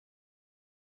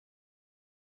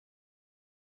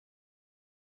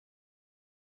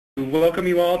welcome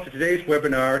you all to today's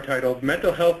webinar titled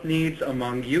Mental Health Needs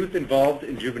Among Youth Involved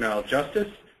in Juvenile Justice,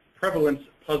 Prevalence,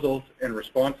 Puzzles, and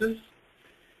Responses.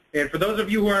 And for those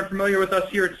of you who aren't familiar with us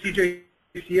here at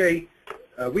CJCA,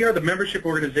 we are the membership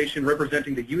organization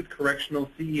representing the youth correctional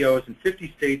CEOs in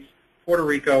 50 states, Puerto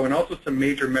Rico, and also some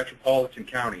major metropolitan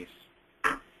counties.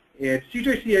 And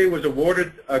CJCA was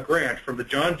awarded a grant from the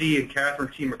John D. and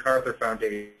Catherine T. MacArthur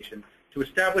Foundation to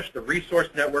establish the Resource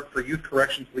Network for Youth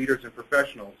Corrections Leaders and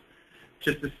Professionals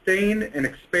to sustain and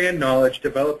expand knowledge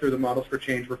developed through the Models for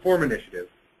Change Reform Initiative.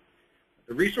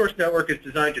 The Resource Network is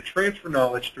designed to transfer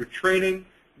knowledge through training,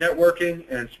 networking,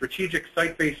 and strategic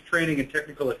site-based training and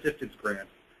technical assistance grants.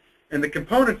 And the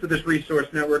components of this resource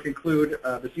network include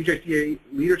the CJCA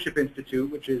Leadership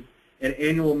Institute, which is an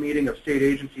annual meeting of state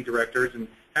agency directors and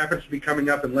happens to be coming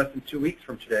up in less than 2 weeks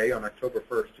from today on October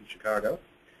 1st in Chicago.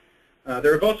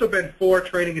 There have also been 4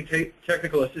 training and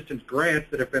technical assistance grants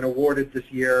that have been awarded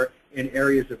this year in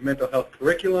areas of mental health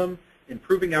curriculum,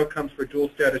 improving outcomes for dual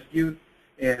status youth,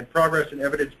 and progress in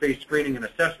evidence-based screening and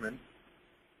assessment.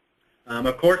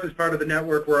 Of course, as part of the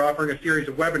network, we're offering a series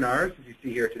of webinars, as you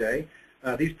see here today.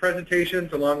 These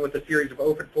presentations, along with a series of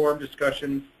open forum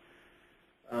discussions,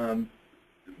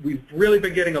 we've really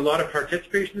been getting a lot of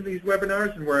participation in these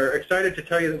webinars, and we're excited to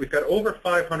tell you that we've got over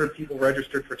 500 people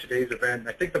registered for today's event. And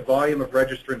I think the volume of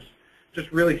registrants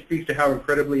just really speaks to how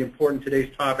incredibly important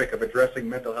today's topic of addressing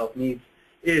mental health needs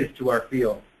is to our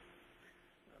field.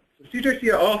 So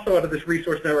CJCA also, out of this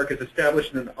resource network, has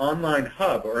established an online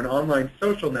hub or an online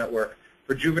social network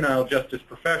for juvenile justice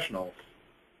professionals.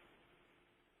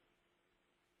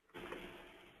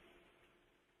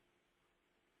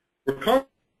 We're calling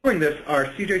this our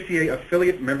CJCA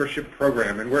Affiliate Membership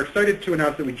Program, and we're excited to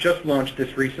announce that we just launched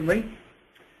this recently.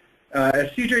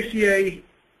 As CJCA,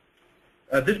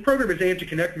 this program is aimed to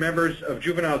connect members of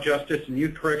juvenile justice and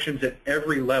youth corrections at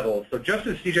every level. So just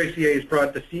as CJCA has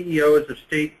brought the CEOs of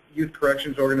state youth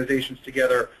corrections organizations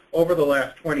together over the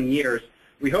last 20 years,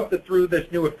 we hope that through this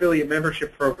new affiliate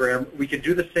membership program, we can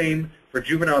do the same for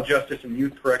juvenile justice and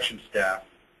youth corrections staff.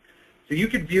 So you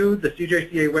can view the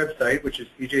CJCA website, which is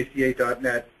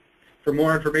cjca.net, for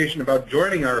more information about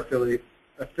joining our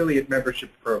affiliate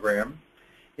membership program.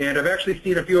 And I've actually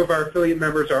seen a few of our affiliate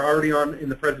members are already on in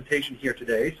the presentation here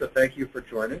today, so thank you for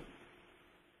joining.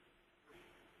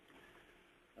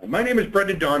 My name is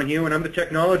Brendan Donahue, and I'm the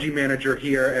technology manager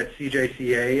here at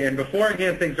CJCA. And before I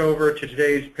hand things over to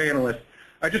today's panelists,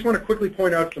 I just want to quickly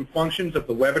point out some functions of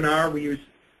the webinar. We use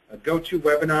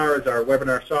GoToWebinar as our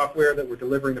webinar software that we're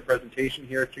delivering the presentation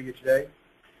here to you today.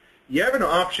 You have an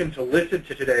option to listen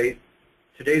to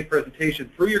today's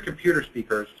presentation through your computer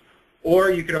speakers,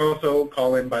 or you can also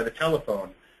call in by the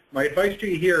telephone. My advice to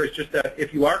you here is just that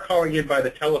if you are calling in by the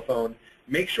telephone,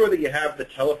 make sure that you have the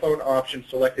telephone option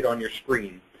selected on your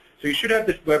screen. So you should have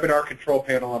this webinar control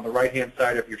panel on the right-hand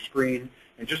side of your screen,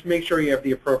 and just make sure you have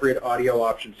the appropriate audio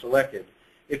option selected.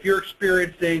 If you're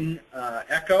experiencing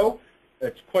echo,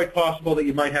 it's quite possible that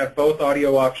you might have both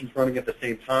audio options running at the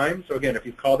same time. So again, if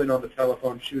you've called in on the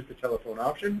telephone, choose the telephone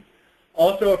option.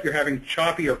 Also, if you're having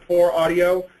choppy or poor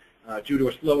audio due to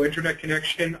a slow internet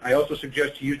connection, I also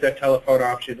suggest you use that telephone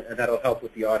option, and that'll help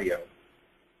with the audio.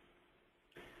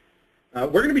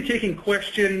 We're going to be taking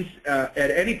questions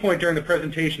at any point during the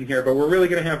presentation here, but we're really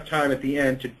going to have time at the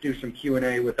end to do some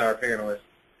Q&A with our panelists.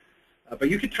 But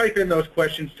you can type in those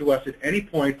questions to us at any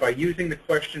point by using the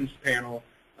questions panel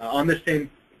on this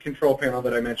same control panel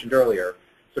that I mentioned earlier.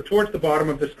 So towards the bottom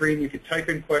of the screen, you can type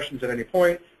in questions at any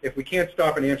point. If we can't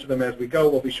stop and answer them as we go,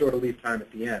 we'll be sure to leave time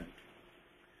at the end.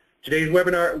 Today's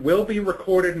webinar will be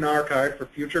recorded and archived for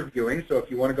future viewing, so if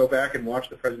you want to go back and watch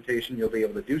the presentation, you'll be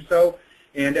able to do so.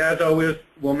 And as always,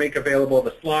 we'll make available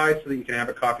the slides so that you can have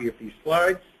a copy of these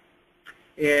slides.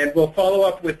 And we'll follow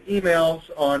up with emails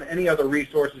on any other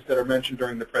resources that are mentioned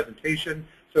during the presentation.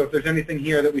 So if there's anything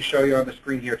here that we show you on the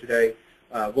screen here today,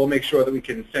 we'll make sure that we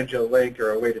can send you a link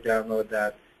or a way to download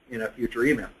that in a future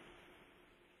email.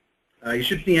 You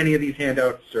should see any of these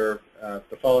handouts or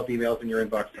the follow-up emails in your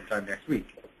inbox sometime next week.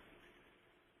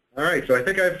 All right, so I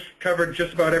think I've covered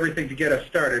just about everything to get us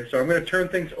started. So I'm going to turn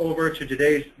things over to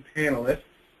today's panelists.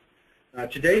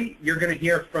 Today you're going to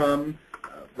hear from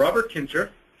Robert Kincher.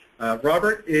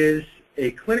 Robert is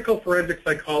a clinical forensic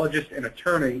psychologist and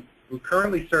attorney who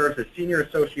currently serves as senior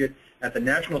associate at the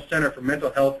National Center for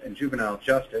Mental Health and Juvenile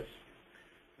Justice.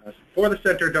 For the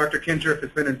center, Dr. Kincher has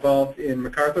been involved in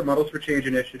MacArthur Models for Change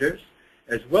initiatives,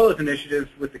 as well as initiatives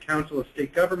with the Council of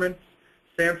State Governments,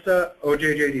 SAMHSA,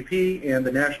 OJJDP, and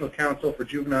the National Council for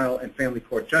Juvenile and Family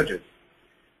Court Judges.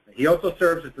 He also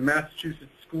serves as the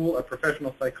Massachusetts School of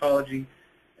Professional Psychology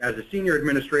as a senior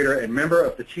administrator and member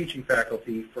of the teaching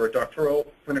faculty for a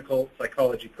doctoral clinical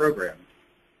psychology program.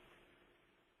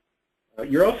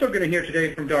 You're also going to hear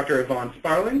today from Dr. Yvonne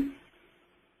Sparling.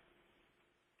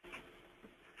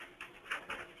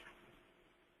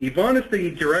 Yvonne is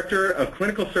the Director of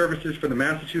Clinical Services for the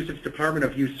Massachusetts Department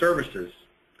of Youth Services.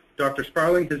 Dr.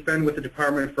 Sparling has been with the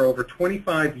department for over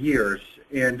 25 years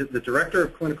and the Director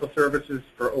of Clinical Services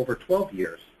for over 12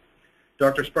 years.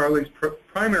 Dr. Sparling's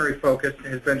primary focus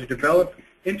has been to develop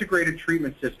integrated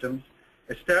treatment systems,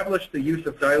 establish the use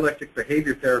of dialectic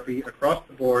behavior therapy across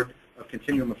the board of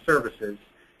continuum of services,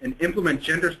 and implement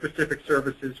gender-specific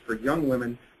services for young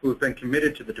women who have been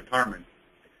committed to the department.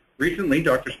 Recently,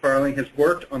 Dr. Sparling has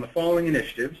worked on the following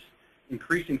initiatives: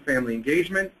 increasing family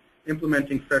engagement,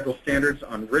 implementing federal standards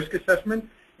on risk assessment,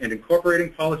 and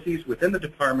incorporating policies within the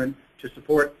department to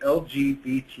support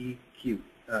LGBTQI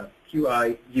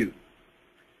youth.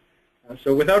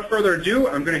 So without further ado,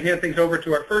 I'm going to hand things over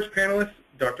to our first panelist,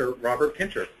 Dr. Robert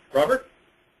Kincher. Robert?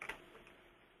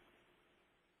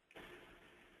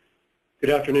 Good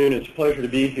afternoon. It's a pleasure to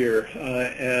be here,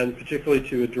 and particularly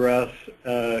to address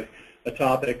a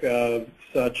topic of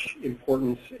such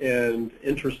importance and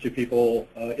interest to people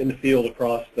in the field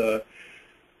across the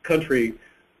country.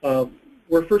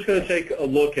 We're first going to take a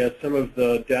look at some of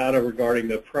the data regarding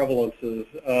the prevalences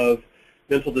of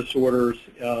mental disorders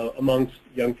amongst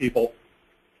young people.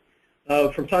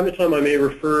 From time to time, I may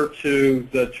refer to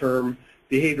the term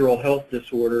behavioral health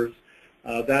disorders.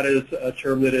 That is a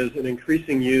term that is in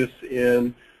increasing use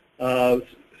in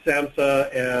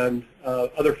SAMHSA and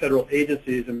other federal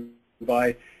agencies. And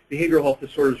by behavioral health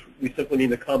disorders, we simply mean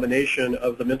the combination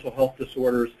of the mental health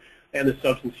disorders and the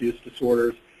substance use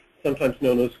disorders, sometimes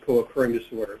known as co-occurring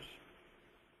disorders.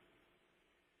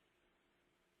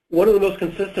 One of the most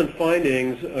consistent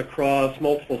findings across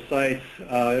multiple sites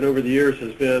and over the years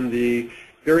has been the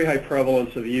very high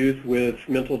prevalence of youth with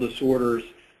mental disorders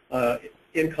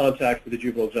in contact with the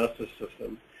juvenile justice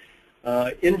system.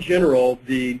 In general,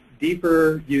 the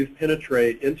deeper youth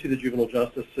penetrate into the juvenile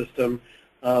justice system,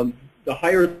 the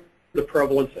higher the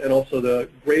prevalence and also the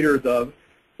greater the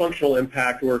functional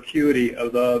impact or acuity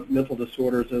of the mental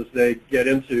disorders as they get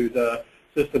into the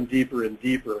system deeper and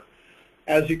deeper.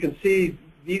 As you can see,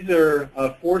 these are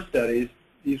 4 studies.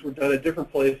 These were done at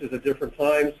different places at different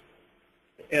times,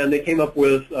 and they came up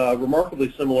with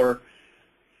remarkably similar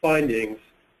findings.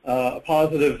 A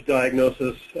positive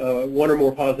diagnosis, 1 or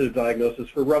more positive diagnoses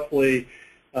for roughly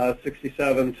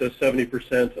 67 to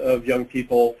 70% of young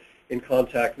people in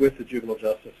contact with the juvenile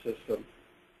justice system.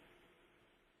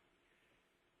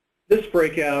 This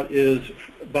breakout is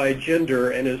by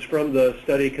gender and is from the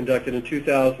study conducted in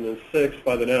 2006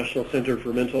 by the National Center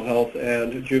for Mental Health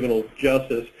and Juvenile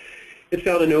Justice. It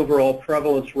found an overall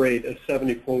prevalence rate of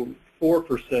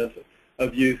 70.4%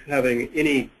 of youth having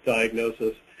any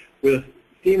diagnosis, with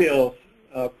females,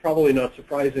 probably not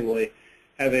surprisingly,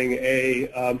 having a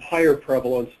higher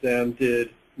prevalence than did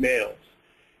males.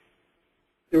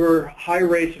 There were high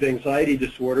rates of anxiety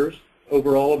disorders,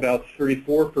 overall about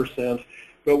 34%,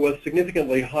 but with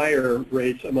significantly higher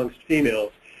rates amongst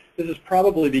females. This is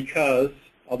probably because,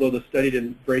 although the study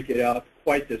didn't break it out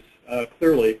quite this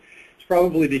clearly, it's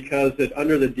probably because that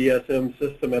under the DSM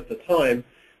system at the time,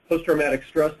 post-traumatic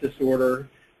stress disorder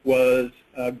was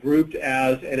grouped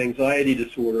as an anxiety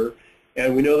disorder,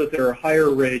 and we know that there are higher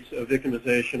rates of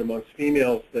victimization amongst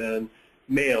females than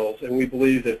males, and we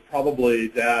believe that probably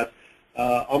that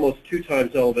almost 2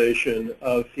 times elevation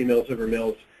of females over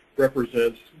males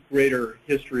represents greater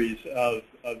histories of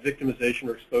victimization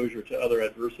or exposure to other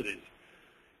adversities.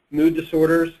 Mood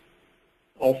disorders,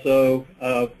 also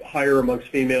higher amongst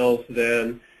females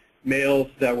than males.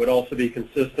 That would also be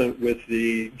consistent with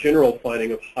the general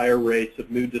finding of higher rates of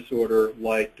mood disorder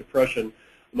like depression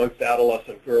amongst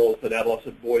adolescent girls and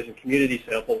adolescent boys in community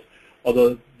samples,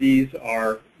 although these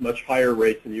are much higher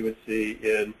rates than you would see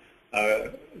in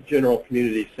general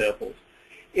community samples.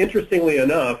 Interestingly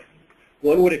enough,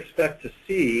 one would expect to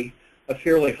see a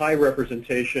fairly high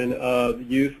representation of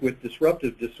youth with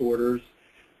disruptive disorders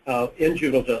in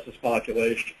juvenile justice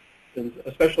populations,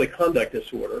 especially conduct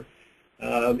disorder.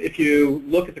 If you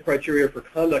look at the criteria for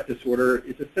conduct disorder,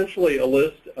 it's essentially a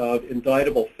list of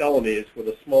indictable felonies with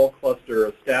a small cluster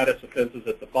of status offenses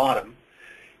at the bottom.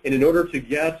 And in order to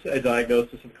get a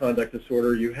diagnosis of conduct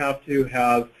disorder, you have to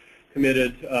have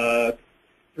committed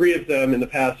 3 of them in the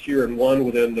past year and 1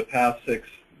 within the past 6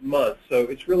 months. So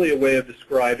it's really a way of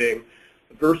describing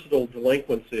versatile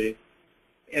delinquency.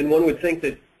 And one would think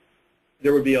that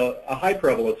there would be a high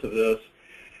prevalence of this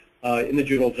in the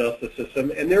juvenile justice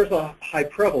system. And there's a high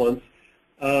prevalence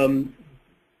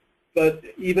But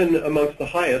even amongst the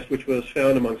highest, which was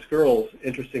found amongst girls,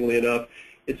 interestingly enough,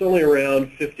 it's only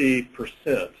around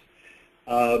 50%.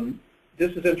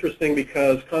 This is interesting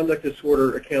because conduct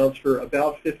disorder accounts for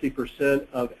about 50%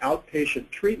 of outpatient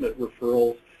treatment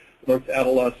referrals amongst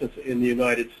adolescents in the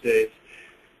United States.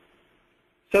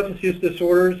 Substance use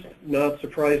disorders, not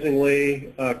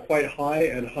surprisingly, quite high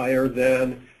and higher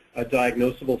than a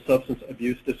diagnosable substance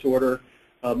abuse disorder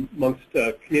amongst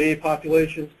community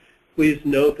populations. Please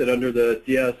note that under the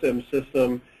DSM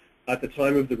system, at the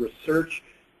time of the research,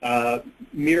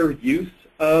 mere use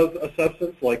of a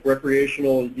substance, like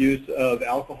recreational use of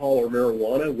alcohol or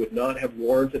marijuana, would not have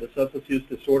warranted a substance use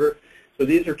disorder. So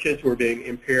these are kids who are being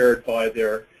impaired by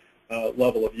their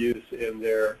level of use in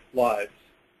their lives.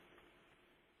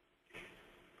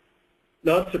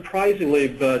 Not surprisingly,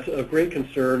 but of great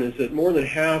concern, is that more than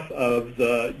half of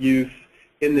the youth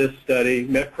in this study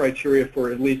met criteria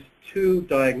for at least 2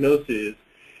 diagnoses,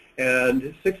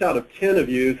 and 6 out of 10 of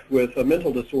youth with a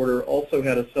mental disorder also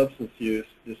had a substance use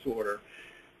disorder,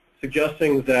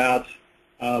 suggesting that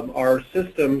our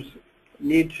systems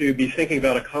need to be thinking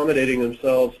about accommodating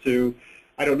themselves to,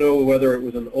 I don't know whether it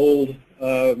was an old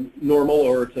normal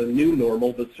or it's a new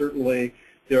normal, but certainly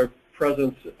their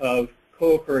presence of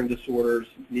co-occurring disorders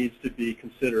needs to be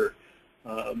considered.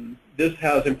 This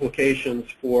has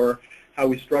implications for how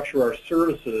we structure our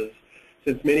services,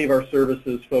 since many of our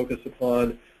services focus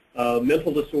upon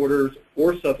mental disorders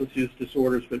or substance use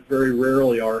disorders, but very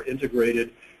rarely are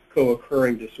integrated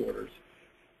co-occurring disorders.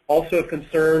 Also of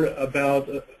concern, about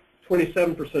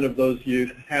 27% of those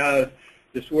youth have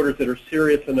disorders that are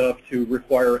serious enough to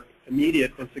require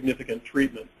immediate and significant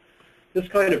treatment. This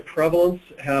kind of prevalence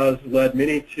has led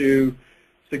many to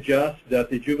suggest that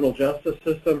the juvenile justice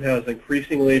system has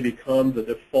increasingly become the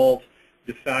default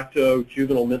de facto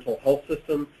juvenile mental health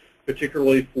system,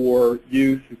 particularly for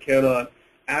youth who cannot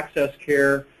access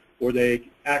care, or they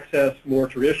access more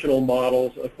traditional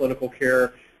models of clinical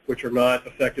care which are not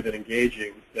effective in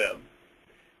engaging them.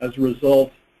 As a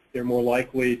result, they're more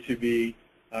likely to be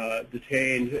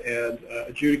detained and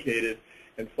adjudicated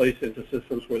and placed into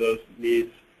systems where those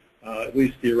needs, at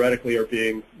least theoretically, are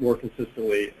being more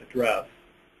consistently addressed.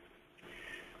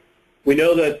 We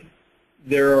know that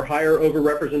there are higher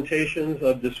overrepresentations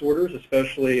of disorders,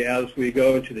 especially as we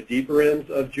go into the deeper ends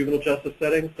of juvenile justice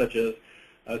settings, such as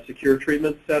secure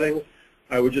treatment settings.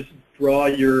 I would just draw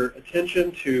your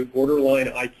attention to borderline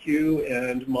IQ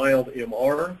and mild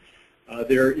MR.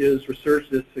 There is research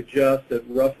that suggests that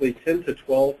roughly 10 to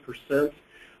 12%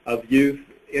 of youth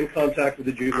in contact with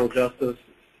the juvenile justice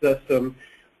system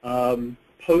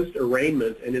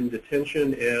post-arraignment and in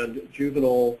detention and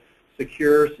juvenile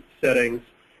secure settings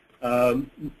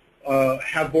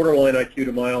have borderline IQ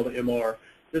to mild MR.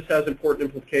 This has important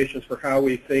implications for how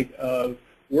we think of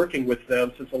working with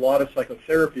them, since a lot of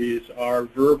psychotherapies are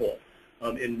verbal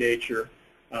in nature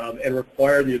and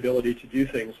require the ability to do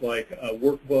things like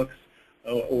workbooks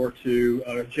or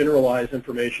to generalize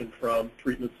information from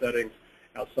treatment settings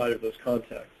outside of those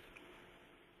contexts.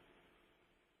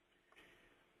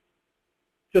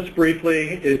 Just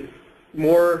briefly,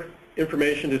 more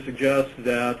information to suggest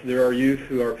that there are youth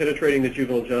who are penetrating the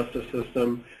juvenile justice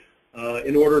system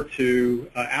in order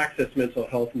to access mental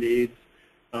health needs,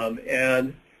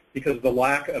 and because of the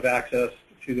lack of access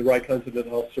to the right kinds of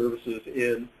mental health services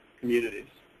in communities.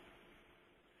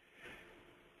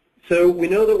 So we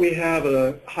know that we have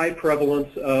a high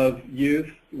prevalence of youth.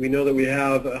 We know that we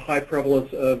have a high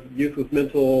prevalence of youth with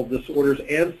mental disorders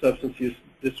and substance use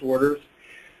disorders.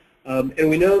 And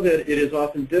we know that it is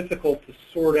often difficult to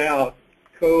sort out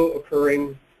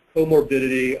co-occurring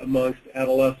comorbidity amongst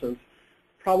adolescents,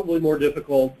 probably more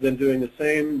difficult than doing the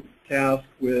same task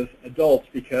with adults,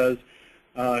 because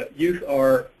youth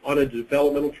are on a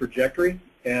developmental trajectory,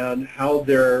 and how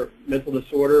their mental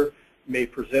disorder may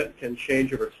present can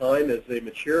change over time as they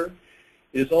mature.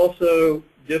 It is also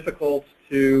difficult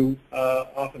to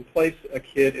often place a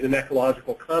kid in an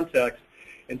ecological context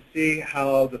and see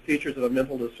how the features of a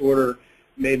mental disorder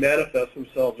may manifest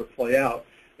themselves or play out,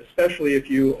 especially if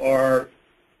you are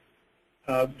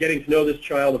getting to know this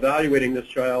child, evaluating this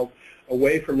child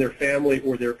away from their family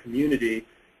or their community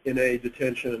in a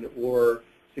detention or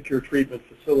secure treatment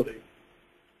facility.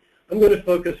 I'm going to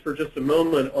focus for just a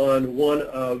moment on one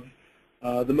of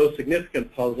the most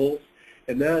significant puzzles,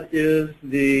 and that is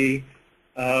the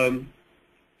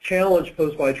challenge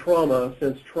posed by trauma,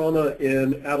 since trauma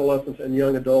in adolescents and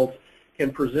young adults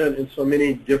can present in so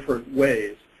many different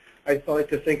ways. I like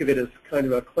to think of it as kind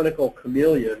of a clinical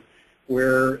chameleon,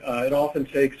 where it often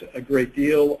takes a great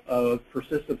deal of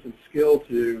persistence and skill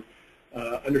to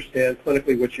understand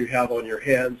clinically what you have on your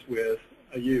hands with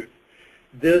a youth.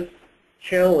 This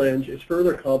challenge is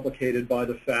further complicated by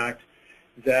the fact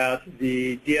that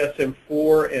the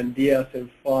DSM-IV and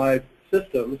DSM-V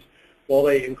systems, while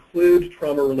they include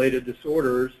trauma-related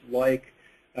disorders like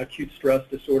acute stress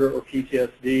disorder or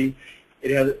PTSD,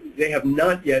 they have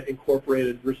not yet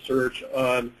incorporated research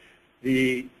on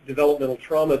the developmental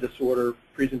trauma disorder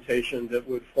presentation that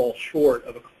would fall short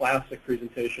of a classic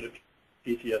presentation of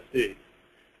PTSD.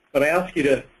 But I ask you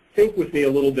to think with me a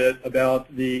little bit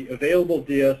about the available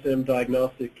DSM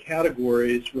diagnostic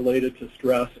categories related to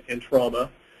stress and trauma,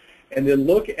 and then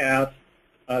look at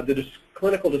the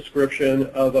clinical description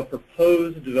of a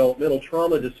proposed developmental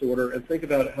trauma disorder and think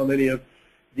about how many of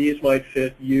these might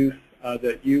fit youth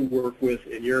that you work with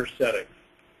in your setting.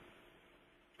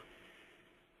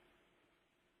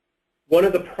 One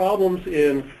of the problems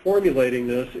in formulating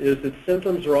this is that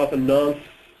symptoms are often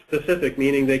non-specific,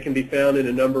 meaning they can be found in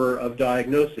a number of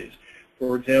diagnoses.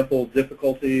 For example,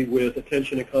 difficulty with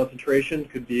attention and concentration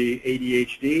could be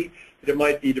ADHD, but it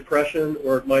might be depression,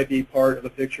 or it might be part of a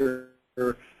picture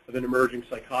of an emerging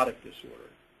psychotic disorder.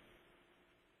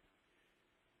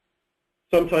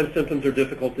 Sometimes symptoms are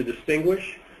difficult to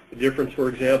distinguish. The difference, for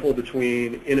example,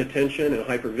 between inattention and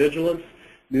hypervigilance,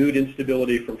 mood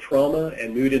instability from trauma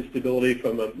and mood instability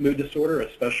from a mood disorder,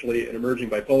 especially an emerging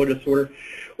bipolar disorder,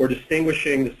 or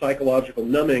distinguishing the psychological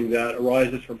numbing that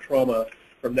arises from trauma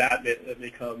from that may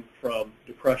come from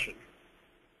depression.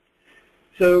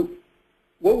 So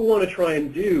what we want to try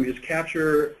and do is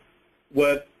capture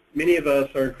what many of us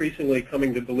are increasingly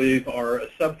coming to believe are a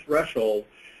subthreshold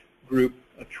group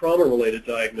of trauma-related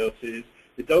diagnoses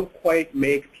that don't quite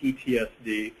make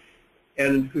PTSD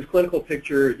and whose clinical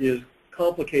picture is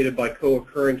complicated by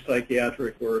co-occurring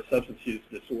psychiatric or substance use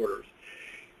disorders.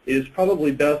 It is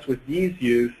probably best with these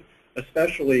youth,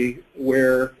 especially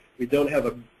where we don't have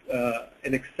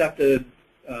an accepted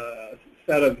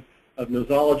set of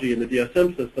nosology in the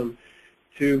DSM system,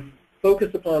 to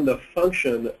focus upon the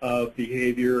function of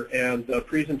behavior and the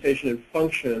presentation and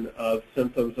function of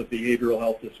symptoms of behavioral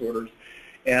health disorders,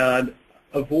 and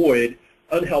avoid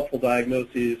unhelpful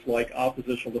diagnoses like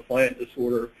oppositional defiant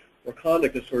disorder or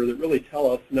conduct disorder that really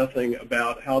tell us nothing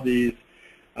about how these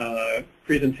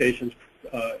presentations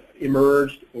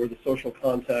emerged or the social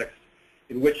context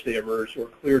in which they emerged, or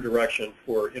clear direction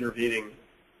for intervening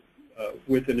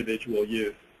with individual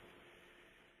youth.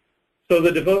 So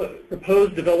the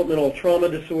proposed developmental trauma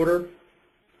disorder,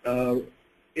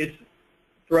 its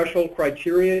threshold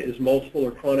criteria is multiple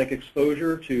or chronic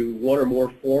exposure to one or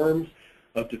more forms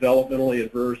of developmentally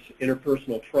adverse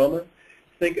interpersonal trauma.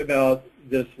 Think about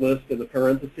this list in the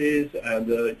parentheses and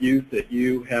the youth that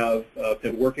you have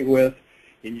been working with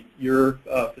in your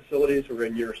facilities or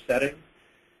in your setting.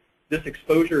 This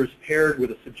exposure is paired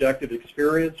with a subjective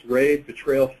experience, rage,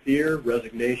 betrayal, fear,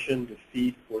 resignation,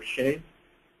 defeat, or shame.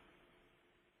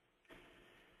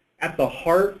 At the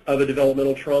heart of a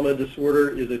developmental trauma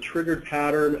disorder is a triggered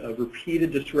pattern of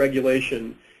repeated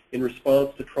dysregulation in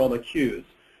response to trauma cues.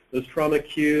 Those trauma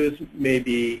cues may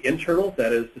be internal,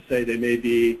 that is to say they may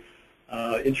be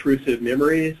intrusive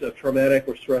memories of traumatic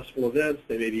or stressful events.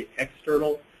 They may be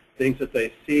external, things that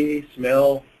they see,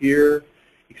 smell, hear,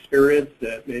 experience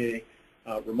that may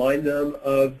remind them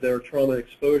of their trauma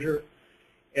exposure.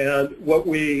 And what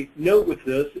we note with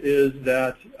this is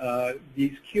that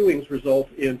these cueings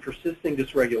result in persisting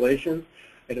dysregulation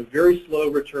and a very slow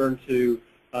return to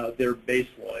their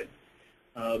baseline.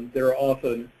 There are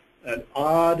often an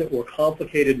odd or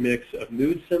complicated mix of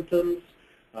mood symptoms,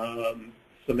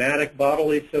 somatic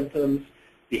bodily symptoms,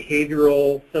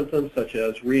 behavioral symptoms such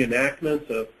as reenactments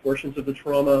of portions of the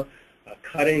trauma,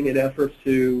 cutting in efforts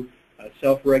to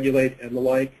self-regulate and the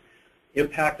like,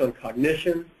 impact on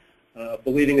cognition,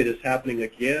 believing it is happening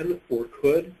again or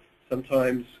could,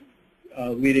 sometimes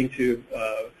leading to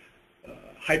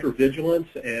hypervigilance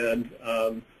and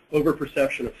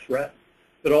overperception of threat,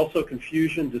 but also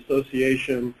confusion,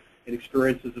 dissociation, and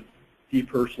experiences of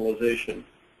depersonalization.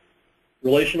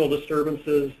 Relational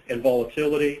disturbances and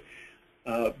volatility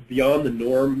beyond the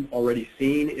norm already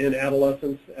seen in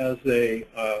adolescents as they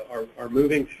are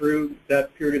moving through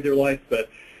that period of their life, but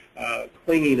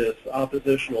clinginess,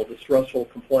 oppositional, distrustful,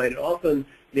 compliant, and often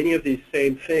many of these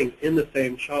same things in the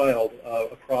same child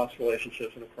across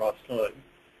relationships and across time.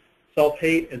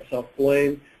 Self-hate and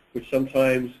self-blame, which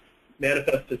sometimes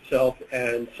manifests itself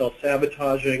as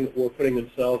self-sabotaging or putting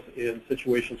themselves in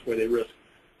situations where they risk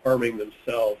harming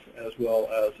themselves as well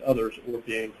as others or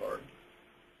being harmed.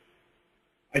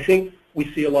 I think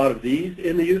we see a lot of these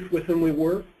in the youth with whom we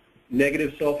work.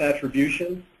 Negative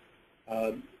self-attribution.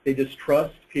 They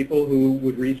distrust people who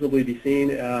would reasonably be seen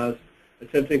as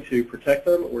attempting to protect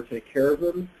them or take care of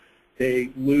them.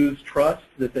 They lose trust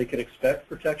that they can expect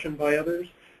protection by others.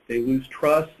 They lose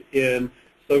trust in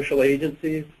social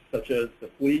agencies such as the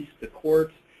police, the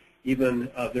courts, even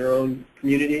their own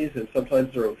communities and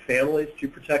sometimes their own families to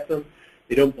protect them.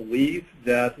 They don't believe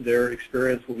that their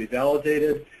experience will be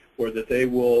validated or that they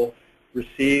will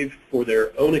receive for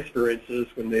their own experiences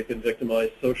when they've been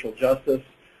victimized social justice.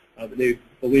 They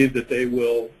believe that they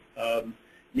will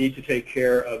need to take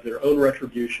care of their own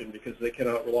retribution because they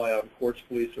cannot rely on courts,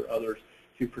 police, or others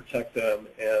to protect them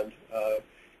and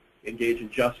engage in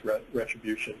just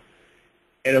retribution.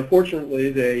 And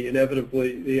unfortunately,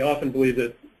 they often believe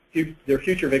that their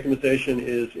future victimization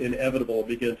is inevitable,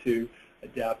 begin to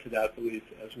adapt to that belief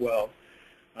as well.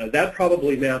 That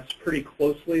probably maps pretty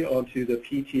closely onto the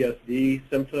PTSD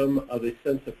symptom of a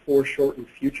sense of foreshortened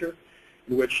future,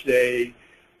 in which they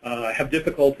have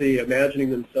difficulty imagining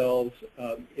themselves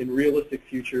in realistic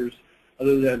futures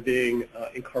other than being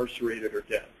incarcerated or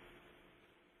dead.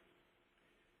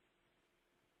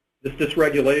 This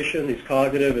dysregulation, these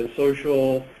cognitive and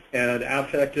social and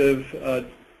affective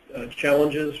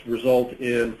challenges result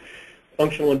in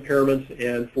functional impairments,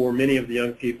 and for many of the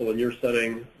young people in your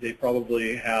setting, they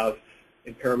probably have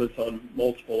impairments on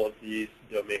multiple of these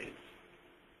domains.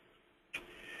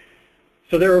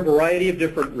 So there are a variety of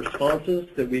different responses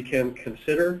that we can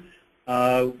consider.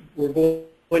 We're going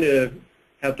to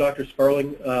have Dr.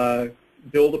 Sparling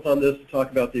build upon this to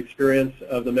talk about the experience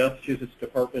of the Massachusetts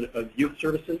Department of Youth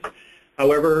Services.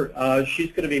 However, she's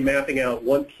going to be mapping out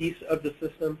one piece of the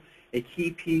system, a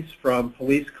key piece from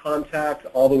police contact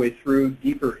all the way through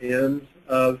deeper ends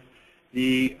of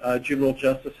the juvenile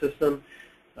justice system.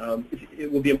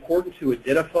 It will be important to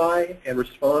identify and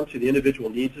respond to the individual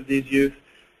needs of these youth.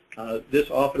 This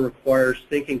often requires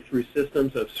thinking through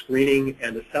systems of screening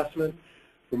and assessment.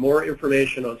 For more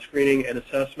information on screening and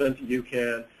assessment, you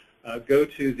can go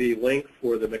to the link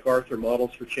for the MacArthur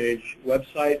Models for Change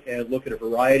website and look at a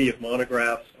variety of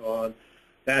monographs on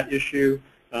that issue.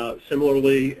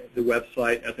 Similarly, the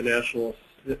website at the National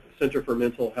Center for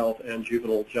Mental Health and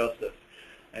Juvenile Justice.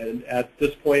 And at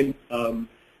this point,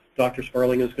 Dr.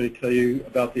 Sparling is going to tell you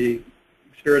about the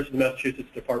experience of the Massachusetts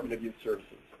Department of Youth Services.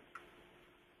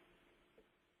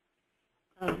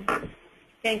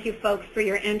 Thank you, folks, for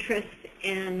your interest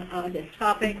in this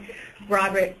topic.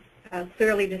 Robert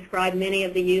clearly described many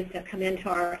of the youth that come into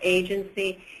our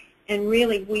agency. And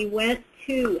really, we went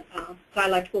to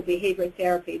dialectical behavior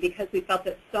therapy because we felt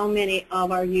that so many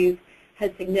of our youth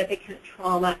had significant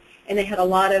trauma, and they had a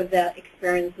lot of the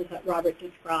experiences that Robert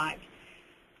described.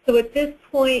 So at this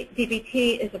point,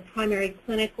 DBT is a primary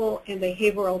clinical and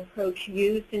behavioral approach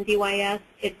used in DYS.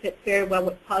 It fits very well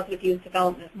with positive youth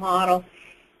development model.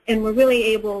 And we're really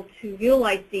able to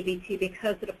utilize DBT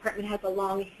because the department has a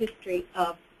long history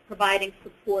of providing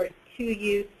support to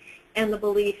youth and the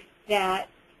belief that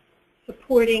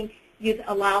supporting youth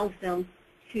allows them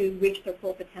to reach their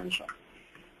full potential.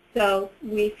 So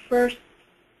we first,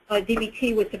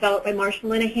 DBT was developed by Marshall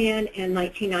Linehan in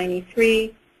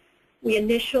 1993. We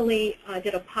initially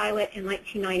did a pilot in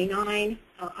 1999.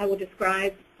 I will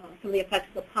describe some of the effects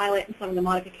of the pilot and some of the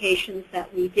modifications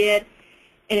that we did.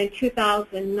 And in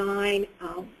 2009,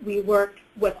 we worked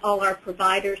with all our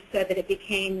providers so that it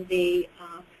became the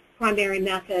primary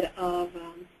method of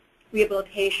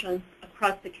rehabilitation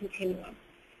across the continuum.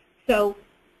 So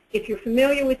if you're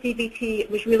familiar with DBT,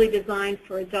 it was really designed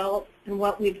for adults, and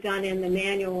what we've done in the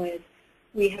manual is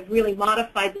we have really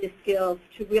modified the skills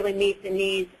to really meet the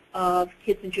needs of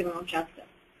kids in juvenile justice.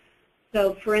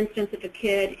 So for instance, if a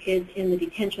kid is in the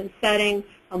detention setting,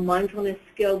 a mindfulness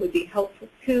skill would be helpful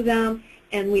to them,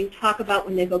 and we talk about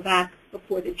when they go back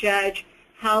before the judge,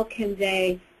 how can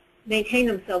they maintain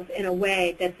themselves in a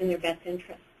way that's in their best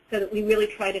interest, so that we really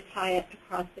try to tie it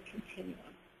across the continuum.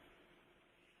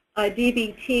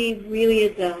 DBT really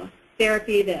is a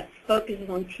therapy that focuses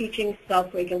on teaching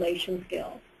self-regulation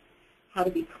skills, how to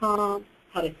be calm,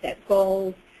 how to set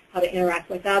goals, how to interact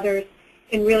with others,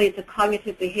 and really it's a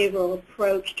cognitive behavioral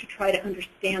approach to try to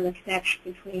understand the connection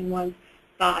between one's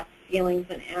thoughts, feelings,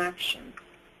 and actions.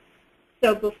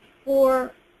 So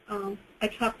before I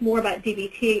talk more about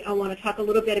DBT, I want to talk a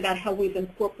little bit about how we've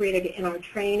incorporated it in our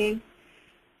training.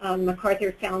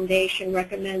 MacArthur Foundation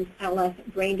recommends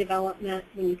adolescent brain development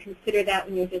when you consider that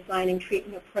when you're designing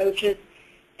treatment approaches,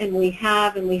 and we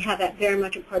have that very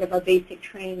much a part of our basic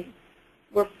training.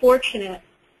 We're fortunate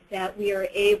that we are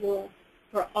able,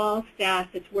 for all staff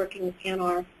that's working in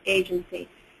our agency,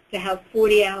 to have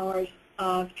 40 hours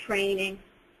of training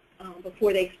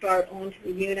before they start onto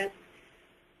the units.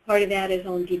 Part of that is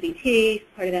on DBT,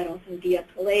 part of that is on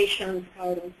de-escalation,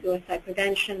 part on suicide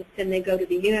prevention. Then they go to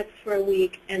the units for a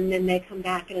week, and then they come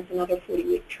back, and it's another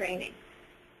 40-week training.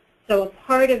 So a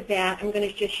part of that, I'm going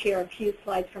to just share a few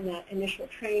slides from that initial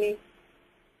training.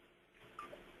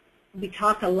 We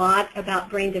talk a lot about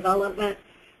brain development.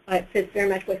 It fits very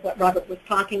much with what Robert was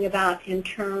talking about in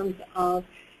terms of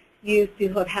youth who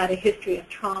have had a history of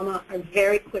trauma are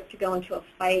very quick to go into a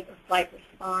fight or flight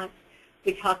response.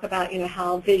 We talk about,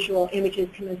 how visual images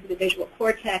come into the visual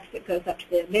cortex. It goes up to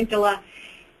the amygdala.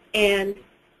 And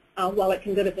while it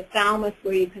can go to the thalamus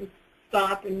where you can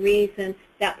stop and reason,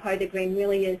 that part of the brain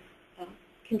really is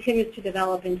continues to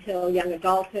develop until young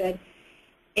adulthood.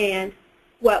 And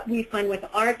what we find with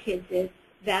our kids is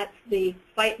that's the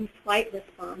fight and flight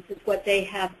response is what they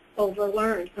have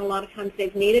overlearned. And a lot of times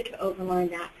they've needed to overlearn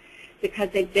that because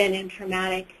they've been in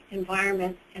traumatic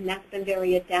environments, and that's been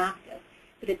very adaptive.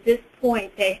 But at this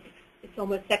point, it's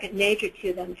almost second nature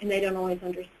to them, and they don't always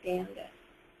understand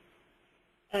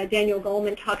it. Daniel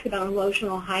Goleman talks about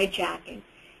emotional hijacking.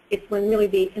 It's when really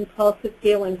the impulsive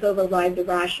feelings override the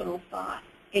rational thought,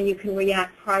 and you can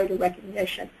react prior to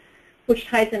recognition, which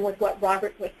ties in with what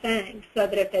Robert was saying, so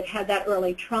that if they've had that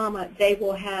early trauma, they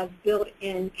will have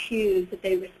built-in cues that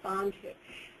they respond to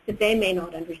that they may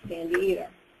not understand either.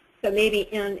 So maybe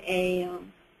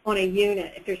on a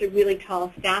unit, if there's a really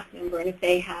tall staff member, and if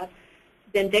they have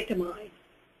been victimized,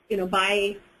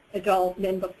 by adult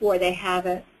men before, they have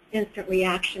an instant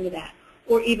reaction to that,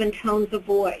 or even tones of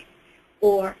voice,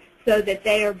 or so that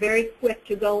they are very quick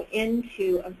to go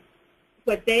into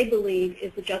what they believe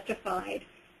is a justified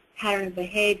pattern of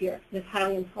behavior that's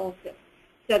highly impulsive,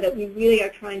 so that we really are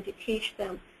trying to teach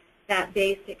them that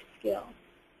basic skill.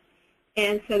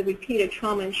 And so repeated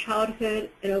trauma in childhood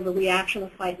and overreaction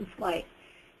of fight and flight.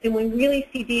 And when really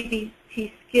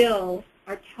CBT skills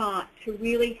are taught to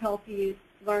really help you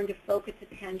learn to focus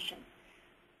attention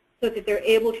so that they're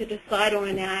able to decide on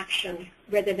an action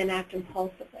rather than act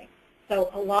impulsively. So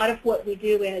a lot of what we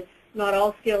do is not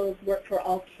all skills work for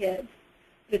all kids.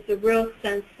 It's a real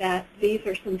sense that these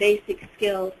are some basic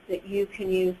skills that you can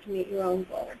use to meet your own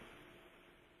goals.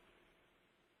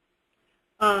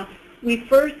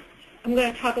 I'm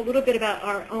going to talk a little bit about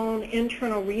our own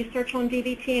internal research on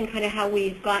DBT and kind of how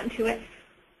we've gotten to it.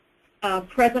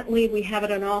 Presently, we have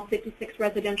it on all 56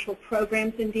 residential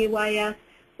programs in DYS,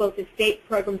 both the state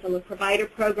programs and the provider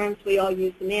programs. We all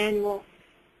use the manual.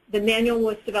 The manual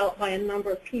was developed by a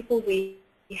number of people. We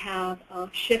have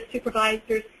shift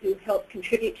supervisors who help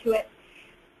contribute to it.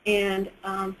 And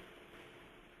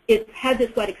it had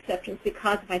this wide acceptance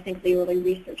because of, I think, the early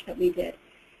research that we did.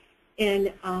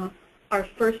 And our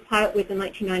first pilot was in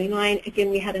 1999. Again,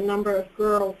 we had a number of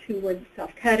girls who were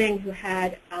self-cutting, who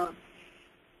had a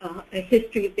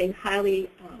history of being highly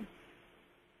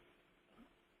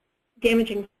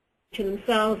damaging to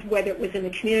themselves, whether it was in the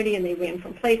community and they ran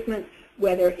from placement,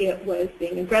 whether it was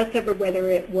being aggressive, or whether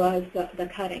it was the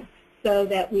cutting. So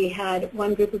that we had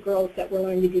one group of girls that were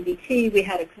learning the DBT, we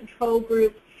had a control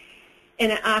group,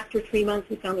 and after 3 months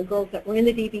we found the girls that were in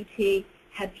the DBT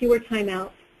had fewer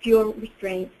timeouts, fewer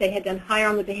restraints. They had done higher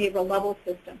on the behavioral level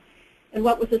system. And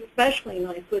what was especially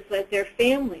nice was that their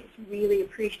families really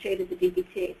appreciated the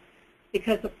DBT,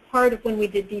 because a part of when we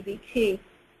did DBT,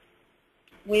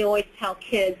 we always tell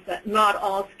kids that not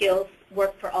all skills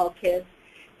work for all kids,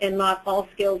 and not all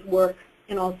skills work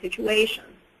in all situations.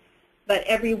 But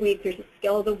every week there's a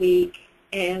skill of the week,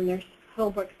 and there's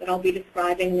homeworks that I'll be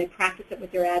describing, and they practice it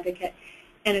with their advocate.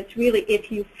 And it's really,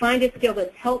 if you find a skill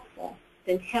that's helpful,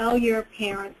 then tell your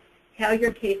parents, tell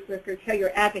your caseworker, tell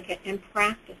your advocate, and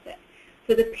practice it.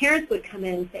 So the parents would come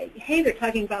in and say, hey, they're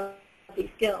talking about these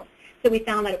skills. So we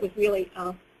found that it was really,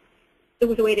 it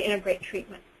was a way to integrate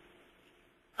treatment.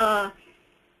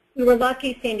 We were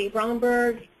lucky. Sandy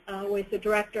Bromberg was the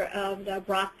director of the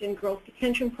Brockton Girls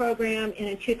Detention Program, and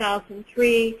in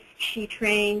 2003, she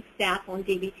trained staff on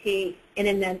DBT. And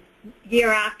in the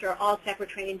year after all staff were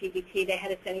trained in DBT, they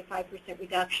had a 75%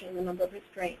 reduction in the number of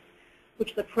restraints,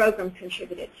 which the program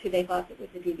contributed to. They thought it was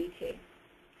the DBT.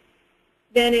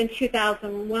 Then in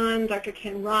 2001, Dr.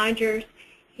 Ken Rogers,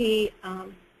 he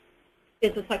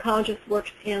is a psychologist,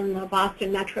 works in the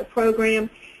Boston Metro program,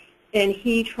 and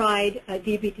he tried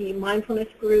DBT mindfulness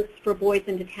groups for boys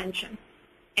in detention.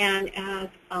 And as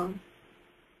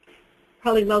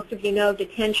probably most of you know,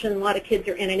 detention, a lot of kids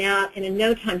are in and out, and in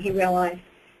no time he realized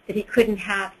that he couldn't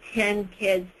have 10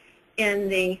 kids in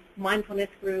the mindfulness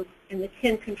group, and the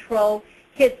 10 control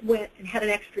kids went and had an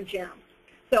extra gym.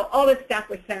 So all the staff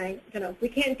were saying, we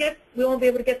won't be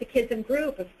able to get the kids in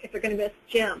group if they're going to miss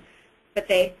gym. But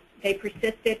they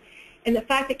persisted. And the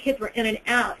fact that kids were in and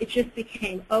out, it just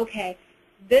became, okay,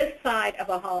 this side of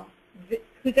a hall,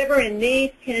 who's ever in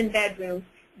these 10 bedrooms,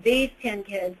 these 10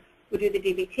 kids will do the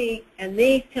DBT, and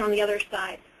these 10 on the other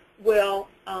side will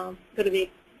go to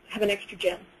have an extra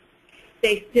gym.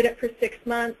 They did it for 6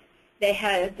 months. They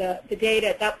had the data.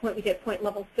 At that point, we did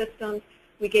point-level systems.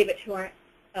 We gave it to our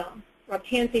Rob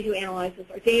Tansey, who analyzes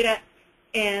our data,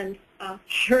 and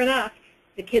sure enough,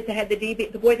 the kids that had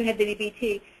the boys that had the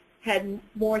DBT had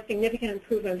more significant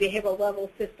improvement in behavioral level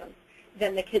systems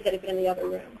than the kids that had been in the other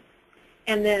room.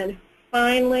 And then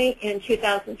finally, in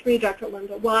 2003, Dr.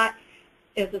 Linda Watt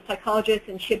is a psychologist,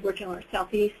 and she had worked in our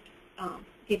Southeast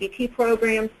DBT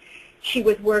programs. She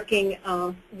was working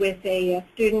with a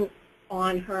student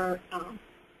on her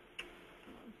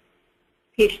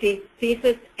PhD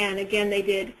thesis, and again, they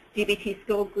did DBT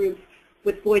skill groups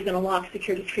with boys in a locked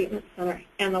security treatment center,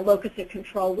 and the locus of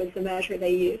control was the measure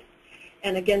they used.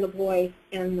 And again, the boys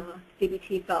in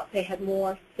DBT felt they had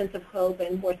more sense of hope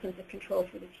and more sense of control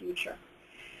for the future.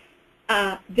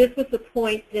 This was the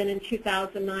point then in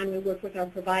 2009 we worked with our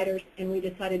providers and we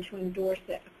decided to endorse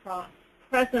it across.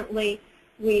 Presently,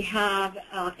 we have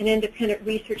an independent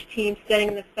research team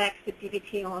studying the effects of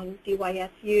DBT on DYS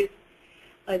youth.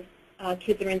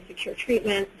 Kids that are in secure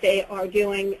treatment. They are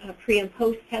doing pre and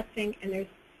post testing, and there's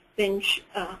been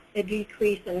a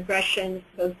decrease in aggression,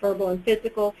 both verbal and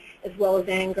physical, as well as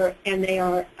anger, and they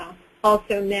are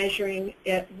also measuring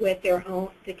it with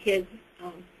the kids'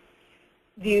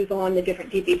 views on the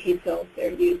different DBT skills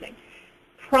they're using.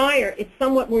 Prior, it's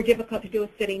somewhat more difficult to do a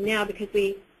study now because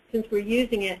since we're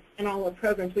using it in all our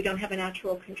programs, we don't have a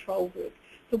natural control group.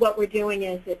 So what we're doing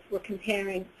is we're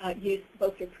comparing use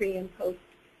both for pre and post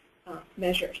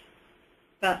measures.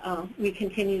 But we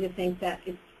continue to think that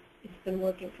it's been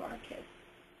working for our kids.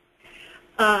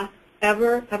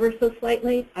 Ever so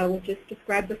slightly, I will just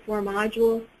describe the 4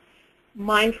 modules.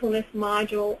 Mindfulness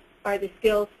module are the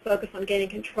skills focused on gaining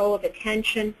control of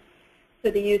attention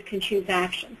so the youth can choose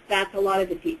action. That's a lot of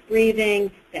the deep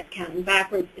breathing, that's counting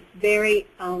backwards. It's very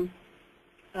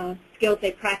skills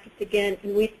they practice again,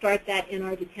 and we start that in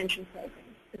our detention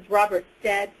programs. As Robert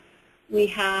said, we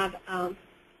have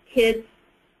kids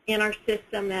in our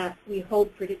system that we hold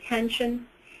for detention,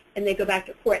 and they go back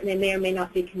to court, and they may or may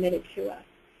not be committed to us.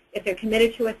 If they're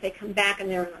committed to us, they come back, and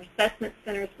they're in our assessment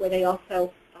centers where they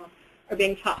also are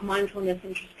being taught mindfulness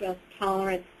and stress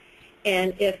tolerance.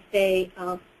 And if they,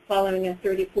 following a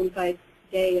 30,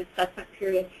 45-day assessment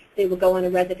period, they will go on a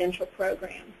residential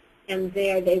program. And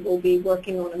there they will be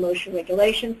working on emotion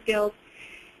regulation skills.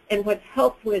 And what's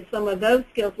helped with some of those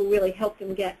skills will really help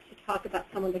them get to talk about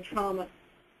some of the trauma.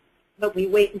 But we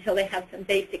wait until they have some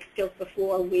basic skills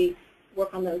before we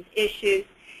work on those issues.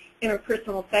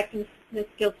 Interpersonal effectiveness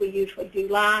skills we usually do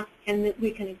last, and that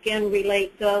we can again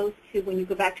relate those to when you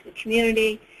go back to the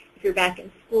community, if you're back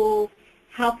in school,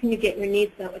 how can you get your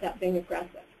needs met without being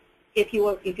aggressive? If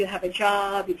you have a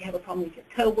job, if you have a problem with your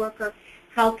coworker,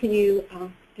 how can you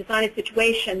design a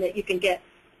situation that you can get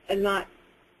and not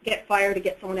get fired or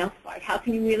get someone else fired? How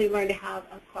can you really learn to have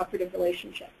a cooperative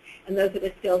relationship? And those are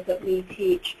the skills that we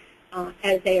teach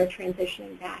as they are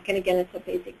transitioning back. And again, it's a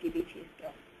basic DBT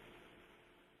skill.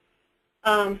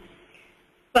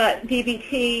 But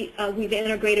DBT, we've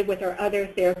integrated with our other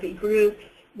therapy groups.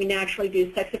 We naturally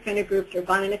do sex offender groups or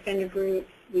violent offender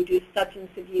groups. We do substance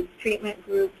abuse treatment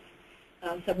groups,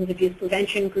 substance abuse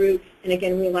prevention groups, and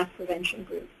again, relapse prevention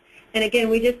groups. And again,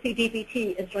 we just see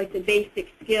DBT as like the basic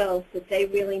skills that they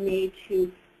really need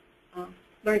to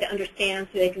learn to understand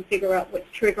so they can figure out what's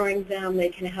triggering them. They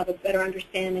can have a better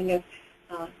understanding of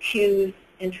cues,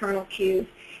 internal cues,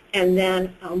 and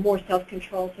then more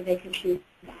self-control so they can choose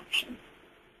action.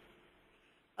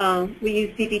 We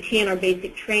use DBT in our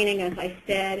basic training. As I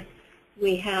said,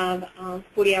 we have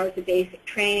 40 hours of basic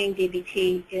training.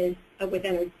 DBT is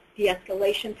within our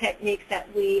de-escalation techniques that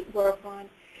we work on.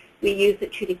 We use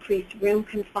it to decrease room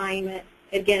confinement,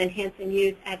 again, enhancing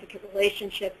youth advocate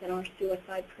relationships and our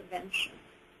suicide prevention.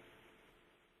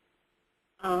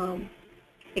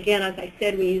 Again, as I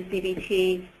said, we use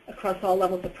DBT across all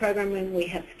levels of programming. We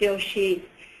have skill sheets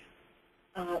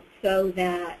so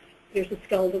that there's a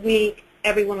skill of the week.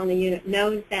 Everyone on the unit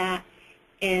knows that.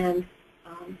 And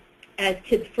as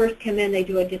kids first come in, they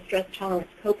do a distress tolerance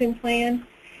coping plan.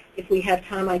 If we have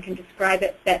time, I can describe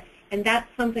it. And that's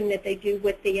something that they do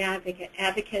with the advocate.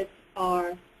 Advocates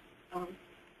are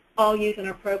all used in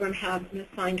our program have an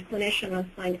assigned clinician, an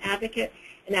assigned advocate.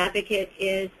 An advocate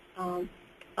is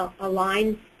a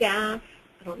line staff.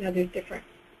 I don't know, there's different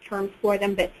terms for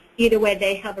them, but either way,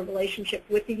 they have a relationship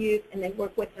with the youth and they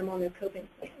work with them on their coping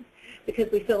plans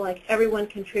because we feel like everyone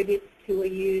contributes to a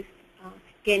youth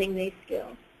gaining these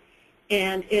skills.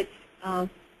 And it's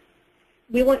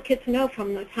we want kids to know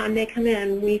from the time they come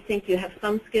in, we think you have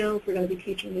some skills, we're going to be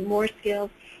teaching you more skills,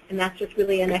 and that's just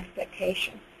really an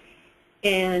expectation.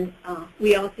 And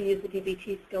we also use the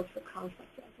DBT skills for conflict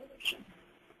resolution.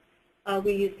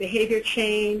 We use behavior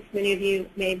chains. Many of you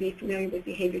may be familiar with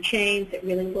behavior chains. It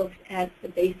really looks at the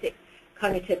basic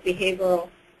cognitive behavioral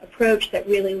approach that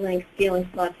really links feelings,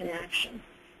 thoughts, and actions.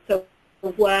 So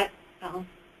what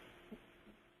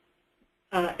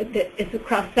it's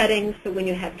across settings, so when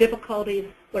you have difficulties,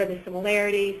 what are the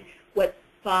similarities, what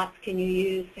thoughts can you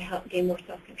use to help gain more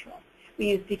self-control. We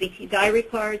use DBT diary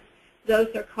cards.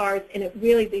 Those are cards, and it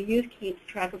really, the youth keeps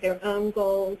track of their own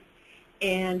goals,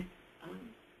 and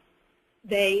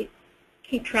they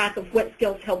keep track of what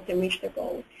skills help them reach their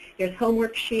goals. There's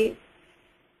homework sheets.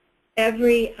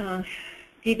 Every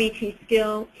DBT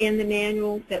skill in the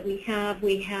manual that we have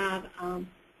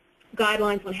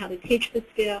guidelines on how to teach the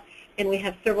skill, and we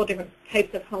have several different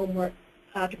types of homework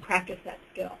to practice that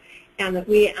skill. And that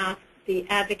we ask the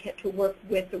advocate to work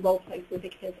with the role plays with the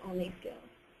kids on these skills.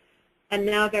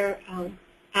 Another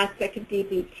aspect of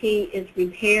DBT is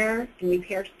repair and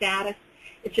repair status.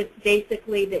 It's just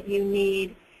basically that you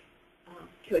need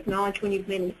to acknowledge when you've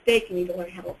made a mistake, you need to learn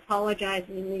how to apologize,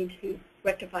 and you need to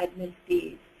rectify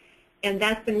misdeeds. And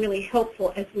that's been really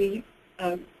helpful as we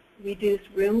reduce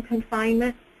room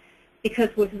confinement, because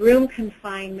with room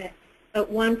confinement, at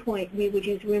one point we would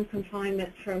use room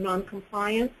confinement for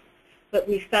noncompliance, but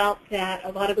we felt that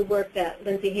a lot of the work that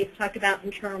Lindsay Hayes talked about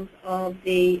in terms of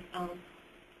the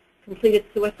completed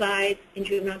suicides in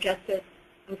juvenile justice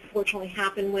unfortunately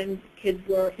happened when kids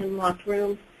were in locked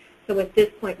rooms. So at this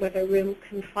point with a room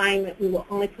confinement, we will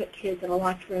only put kids in a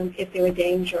locked room if they're a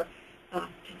danger to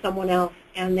someone else,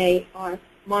 and they are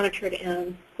monitored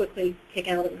and quickly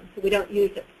taken out of them. So we don't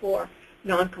use it for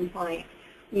noncompliance.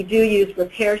 We do use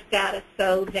repair status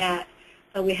so that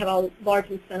we have a large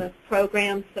incentive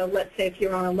program. So let's say if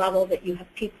you're on a level that you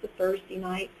have pizza Thursday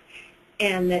night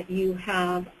and that you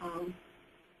have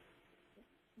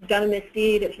done a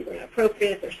misdeed, if you were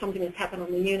inappropriate, if there's something that's happened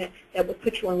on the unit that would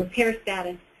put you on repair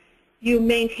status, you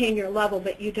maintain your level,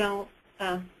 but you don't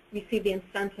receive the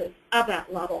incentives of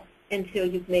that level until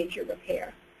you've made your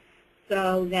repair.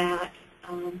 So that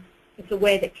it's a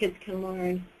way that kids can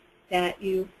learn that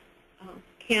you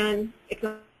can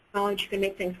acknowledge you can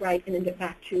make things right and then get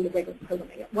back to the regular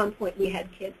programming. At one point we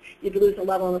had kids, you'd lose a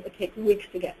level and it would take weeks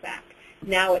to get back.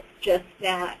 Now it's just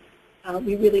that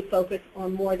we really focus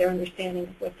on more their understanding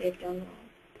of what they've done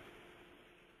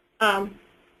wrong.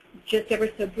 Just ever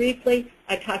so briefly,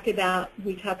 we talk about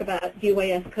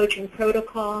UAS coaching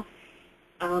protocol.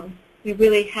 We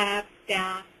really have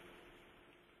staff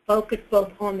focus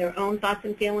both on their own thoughts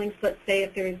and feelings. Let's say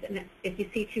if you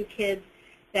see two kids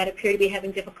that appear to be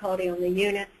having difficulty on the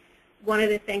unit, one of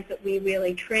the things that we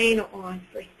really train on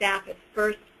for staff is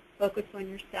first focus on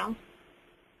yourself,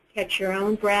 catch your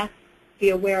own breath, be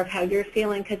aware of how you're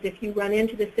feeling, because if you run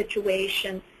into the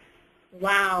situation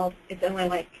loud, it's only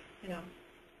like,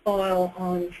 oil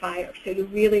on fire. So you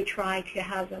really try to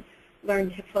have them learn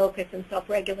to focus and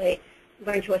self-regulate,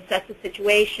 learn to assess the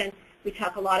situation. We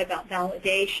talk a lot about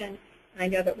validation, and I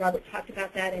know that Robert talked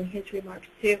about that in his remarks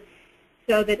too,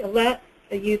 so that it lets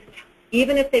the youth,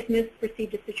 even if they've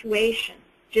misperceived a situation,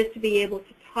 just to be able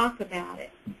to talk about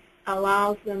it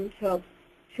allows them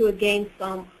to gain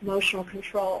some emotional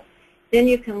control. Then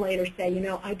you can later say,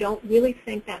 I don't really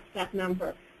think that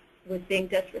number was being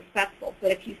disrespectful.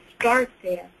 But if you start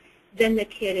there, then the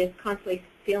kid is constantly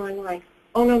feeling like,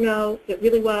 oh, no, it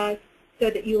really was, so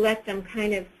that you let them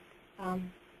kind of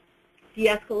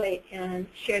de-escalate and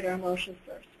share their emotions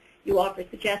first. You offer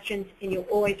suggestions, and you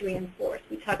always reinforce.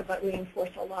 We talk about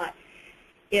reinforce a lot.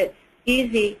 It's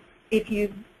easy if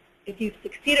you've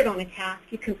succeeded on a task,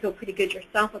 you can feel pretty good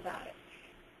yourself about it.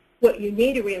 What you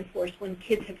need to reinforce when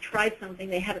kids have tried something,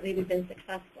 they haven't maybe been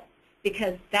successful,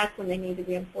 because that's when they need the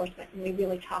reinforcement, and we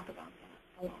really talk about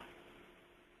that a lot.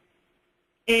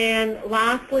 And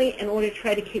lastly, in order to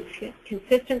try to keep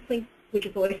consistency, which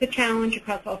is always a challenge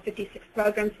across all 56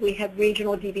 programs, we have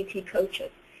regional DBT coaches.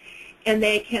 And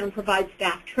they can provide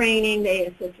staff training, they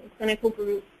assist in clinical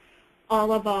groups.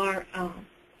 All of our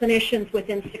clinicians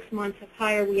within 6 months of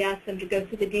hire, we ask them to go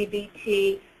through the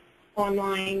DBT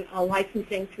online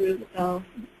licensing through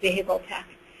behavioral tech.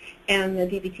 And the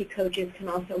DBT coaches can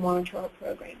also monitor our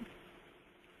programs.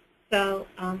 So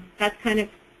that's kind of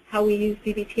how we use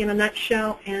DBT in a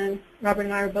nutshell, and Robert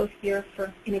and I are both here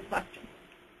for any questions.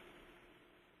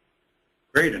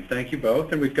 Great, and thank you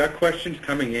both. And we've got questions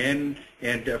coming in.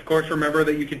 And, of course, remember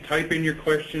that you can type in your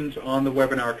questions on the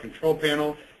webinar control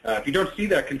panel. If you don't see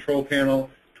that control panel,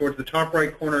 towards the top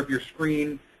right corner of your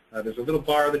screen, There's a little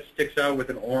bar that sticks out with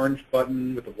an orange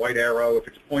button with a white arrow. If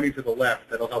it's pointing to the left,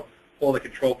 that'll help pull the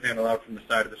control panel out from the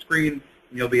side of the screen,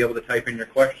 and you'll be able to type in your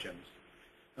questions.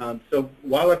 So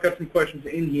while I've got some questions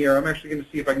in here, I'm actually going to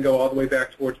see if I can go all the way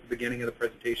back towards the beginning of the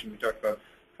presentation. We talked about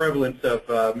prevalence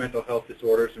of mental health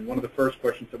disorders, and one of the first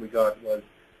questions that we got was,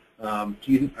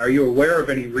 are you aware of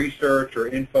any research or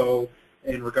info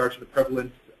in regards to the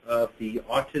prevalence of the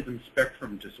autism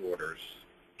spectrum disorders?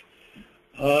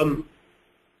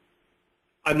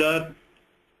 I'm not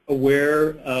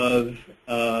aware of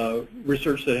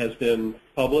research that has been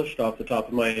published off the top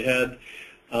of my head.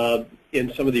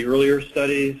 In some of the earlier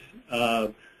studies,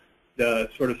 the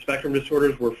sort of spectrum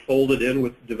disorders were folded in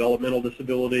with developmental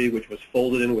disability, which was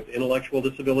folded in with intellectual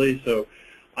disability. So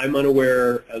I'm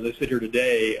unaware, as I sit here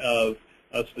today, of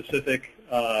a specific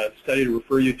study to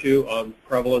refer you to on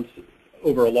prevalence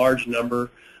over a large number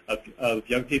of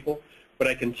young people. What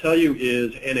I can tell you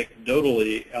is,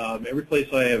 anecdotally, every place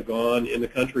I have gone in the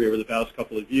country over the past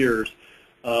couple of years,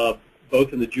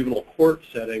 both in the juvenile court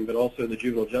setting but also in the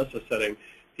juvenile justice setting,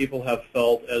 people have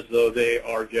felt as though they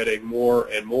are getting more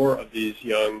and more of these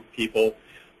young people,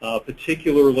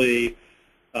 particularly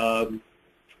of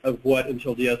what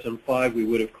until DSM-IV we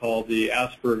would have called the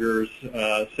Asperger's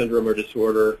syndrome or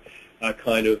disorder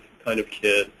kind of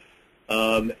kid.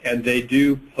 And they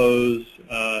do pose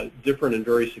different and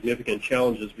very significant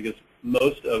challenges because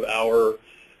most of our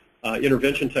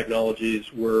intervention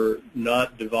technologies were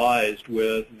not devised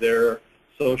with their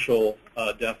social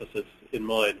deficits in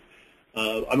mind.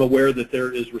 I'm aware that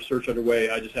there is research underway.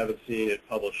 I just haven't seen it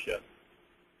published yet.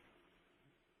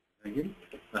 Thank you.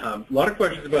 A lot of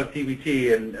questions about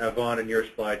DBT and Vaughn and your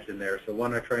slides in there, so why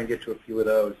don't I try and get to a few of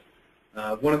those.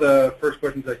 One of the first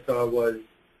questions I saw was,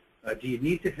 do you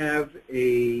need to have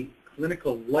a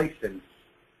clinical license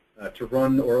to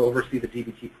run or oversee the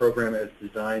DBT program as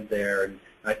designed there? And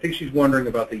I think she's wondering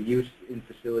about the use in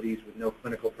facilities with no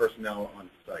clinical personnel on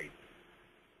site.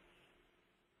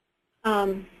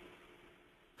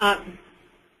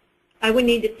 I would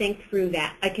need to think through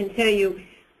that. I can tell you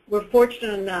we're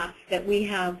fortunate enough that we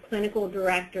have clinical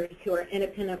directors who are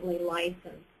independently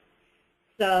licensed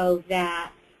so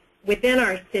that within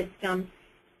our system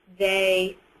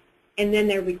and then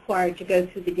they're required to go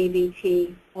through the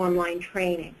DBT online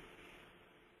training.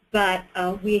 But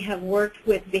we have worked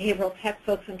with behavioral tech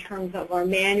folks in terms of our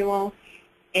manual,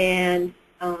 and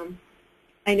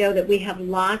I know that we have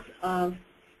lots of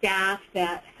staff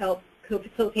that help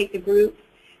co-facilitate the groups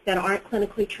that aren't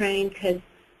clinically trained because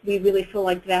we really feel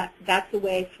like that's a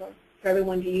way for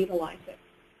everyone to utilize it.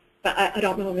 But I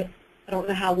don't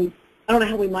know how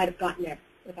we might have gotten there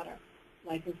without our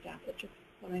licensed staff. That's just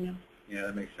what I know. Yeah,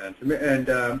 that makes sense. And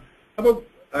how about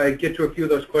I get to a few of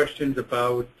those questions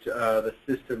about the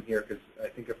system here, because I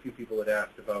think a few people had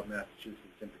asked about Massachusetts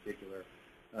in particular.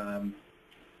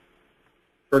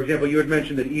 For example, you had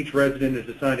mentioned that each resident is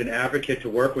assigned an advocate to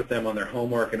work with them on their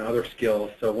homework and other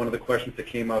skills. So one of the questions that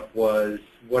came up was,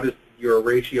 what is your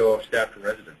ratio of staff to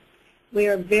residents? We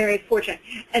are very fortunate.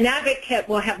 An advocate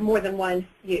will have more than one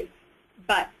use,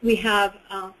 but we have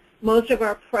most of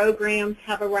our programs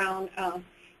have around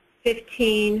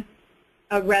 15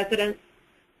 residents.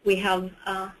 We have,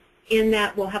 in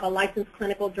that, we'll have a licensed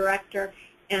clinical director,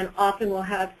 and often we'll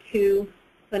have 2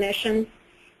 clinicians.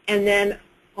 And then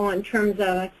in terms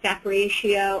of staff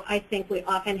ratio, I think we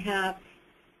often have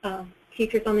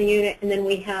teachers on the unit, and then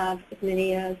we have as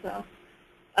many as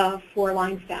 4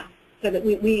 line staff. So that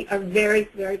we are very,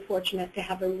 very fortunate to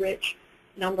have a rich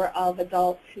number of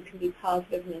adults who can be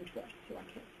positive mentors to our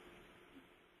kids.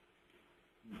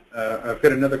 I've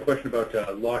got another question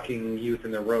about locking youth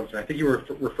in their rooms. And I think you were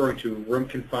referring to room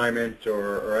confinement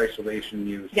or isolation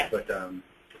use. Yes. But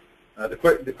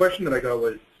the question that I got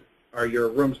was, are your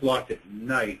rooms locked at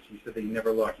night? You said that you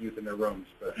never lock youth in their rooms,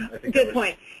 but I think good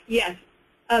point. Yes,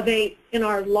 in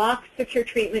our locked secure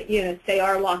treatment units, they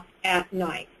are locked at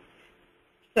night.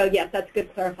 So yes, that's a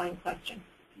good clarifying question.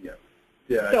 Yeah.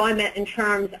 Yeah. So I meant in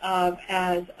terms of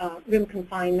as room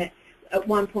confinement. At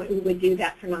one point, we would do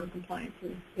that for noncompliance,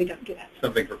 and we don't do that.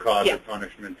 Something for cause of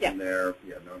punishment in there,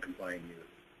 non-compliant youth.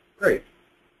 Great.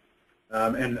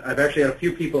 And I've actually had a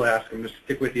few people ask, I'm going to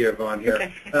stick with you, Yvonne, here.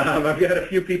 Okay. I've had a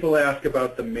few people ask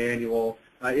about the manual.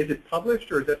 Is it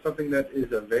published, or is that something that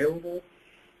is available?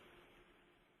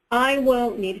 I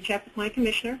will need to check with my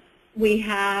commissioner. We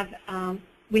had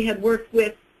worked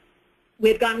with, we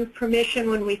had gotten permission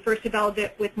when we first developed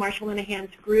it with Marshall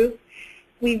Linehan's group.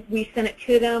 We sent it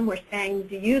to them. We're saying,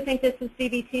 do you think this is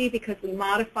CBT? Because we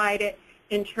modified it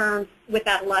in terms with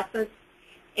adolescents.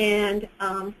 And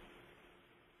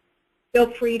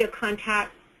feel free to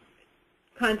contact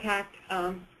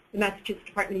the Massachusetts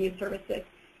Department of Youth Services,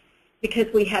 because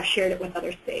we have shared it with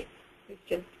other states. It's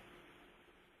just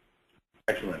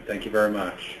excellent. Thank you very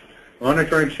much. I want to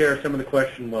try and share some of the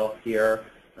question wealth here.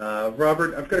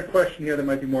 Robert, I've got a question here that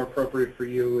might be more appropriate for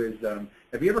you. Is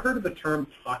have you ever heard of the term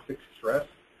toxic stress?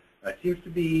 It seems to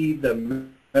be the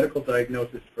medical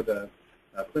diagnosis for the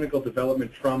clinical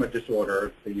development trauma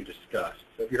disorder that you discussed.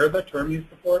 So have you heard that term used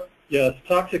before? Yes,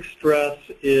 toxic stress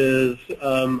is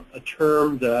a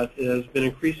term that has been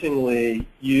increasingly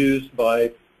used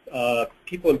by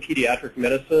people in pediatric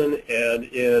medicine and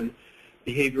in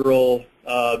behavioral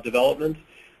development.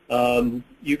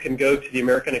 You can go to the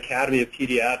American Academy of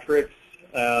Pediatrics,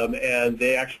 and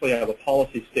they actually have a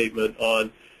policy statement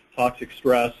on toxic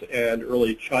stress and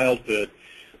early childhood.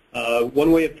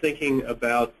 One way of thinking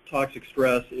about toxic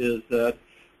stress is that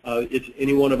it's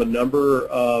any one of a number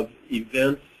of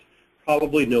events,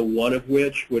 probably no one of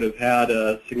which would have had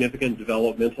a significant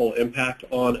developmental impact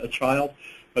on a child,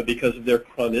 but because of their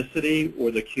chronicity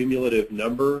or the cumulative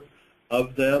number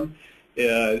of them,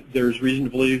 there's reason to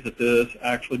believe that this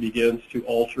actually begins to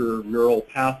alter neural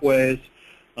pathways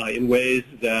in ways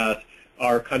that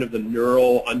are kind of the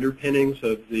neural underpinnings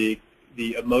of the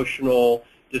emotional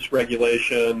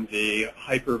dysregulation, the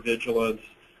hypervigilance,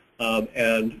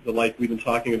 and the like we've been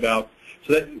talking about.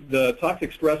 So that the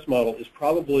toxic stress model is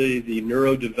probably the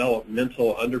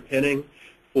neurodevelopmental underpinning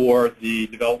for the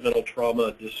developmental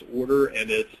trauma disorder and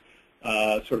its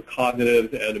sort of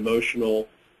cognitive and emotional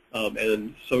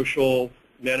and social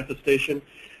manifestation.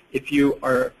 If you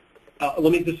are,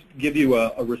 let me just give you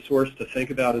a resource to think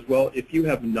about as well. If you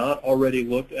have not already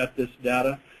looked at this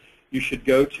data, you should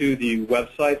go to the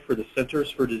website for the Centers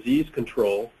for Disease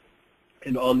Control,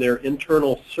 and on their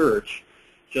internal search,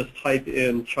 just type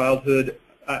in childhood,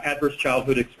 adverse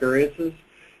childhood experiences,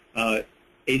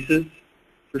 ACEs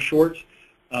for short.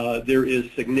 There is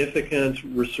significant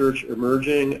research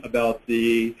emerging about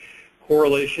the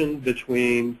correlation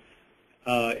between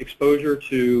exposure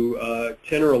to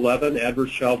 10 or 11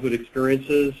 adverse childhood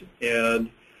experiences and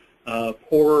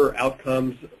poorer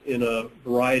outcomes in a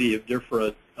variety of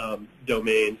different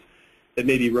domains that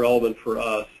may be relevant for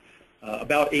us.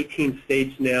 About 18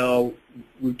 states now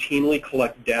routinely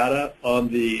collect data on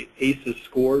the ACEs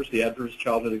scores, the adverse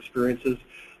childhood experiences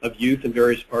of youth in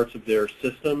various parts of their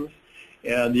systems.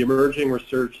 And the emerging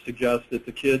research suggests that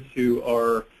the kids who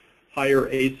are higher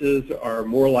ACEs are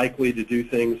more likely to do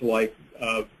things like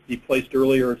be placed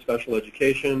earlier in special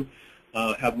education,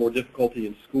 have more difficulty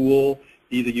in school,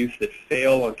 be the youth that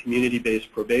fail on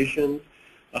community-based probation,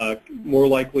 more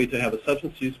likely to have a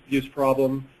substance use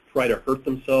problem, try to hurt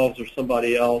themselves or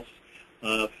somebody else,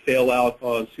 fail out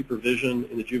on supervision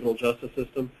in the juvenile justice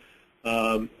system,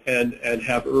 and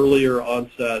have earlier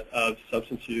onset of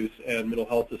substance use and mental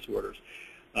health disorders.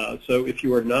 So if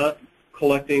you are not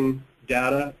collecting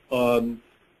data on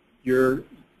your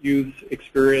youth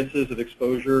experiences of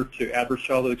exposure to adverse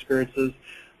childhood experiences,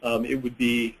 it would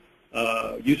be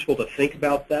useful to think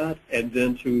about that and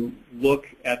then to look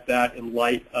at that in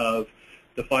light of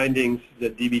the findings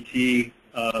that DBT,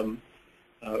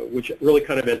 which really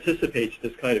kind of anticipates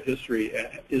this kind of history,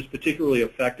 is particularly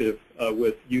effective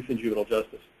with youth and juvenile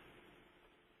justice.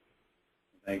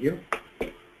 Thank you.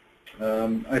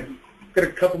 I've got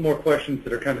a couple more questions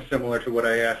that are kind of similar to what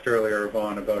I asked earlier,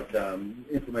 Yvonne, about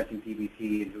implementing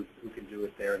DBT and who can do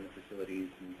it there in the facilities.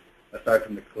 And aside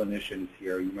from the clinicians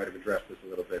here, you might have addressed this a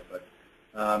little bit, but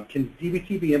can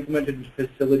DBT be implemented in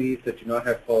facilities that do not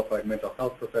have qualified mental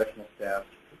health professional staff,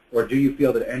 or do you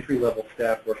feel that entry-level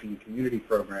staff working in community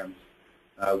programs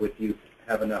with youth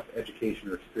have enough education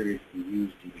or experience to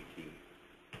use DBT?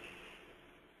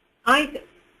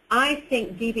 I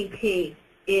think DBT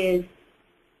is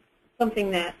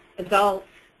something that adults,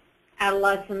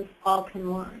 adolescents, all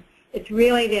can learn. It's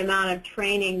really the amount of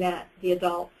training that the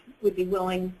adults would be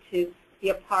willing to be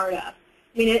a part of. I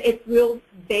mean, it's real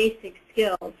basic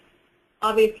skills.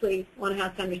 Obviously, one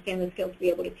has to understand the skills to be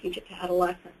able to teach it to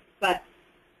adolescents. But,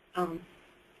 and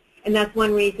that's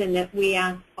one reason that we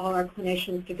ask all our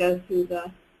clinicians to go through the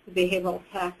behavioral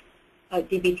tech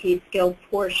DBT skills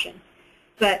portion.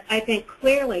 But I think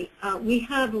clearly we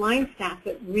have line staff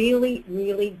that really,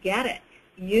 really get it,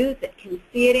 use it, can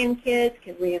see it in kids,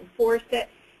 can reinforce it,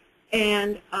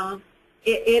 and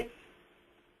it's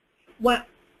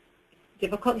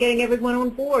difficult getting everyone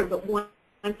on board, but once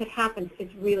it happens,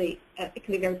 it's really, it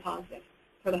can be very positive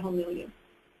for the whole milieu.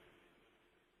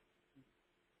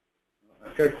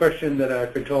 I've got a question that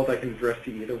I've been told I can address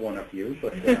to either one of you,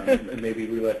 but maybe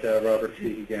we let Robert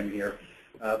speak again here.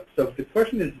 So the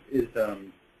question is it's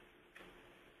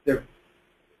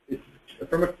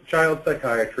from a child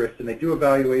psychiatrist, and they do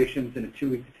evaluations in a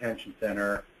 2-week detention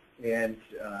center and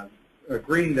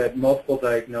agreeing that multiple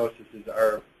diagnoses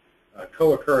are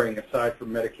co-occurring aside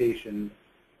from medication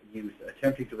use,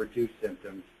 attempting to reduce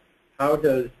symptoms. How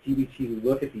does DBT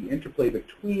look at the interplay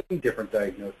between different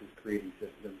diagnoses creating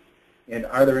systems? And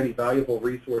are there any valuable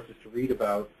resources to read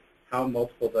about how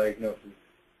multiple diagnoses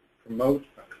promote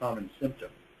a common symptom?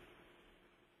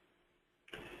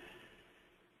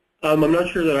 I'm not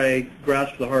sure that I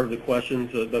grasp the heart of the questions,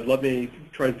 but let me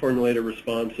try and formulate a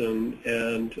response, and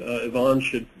Yvonne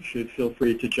should feel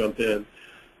free to jump in.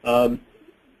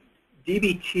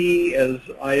 DBT, as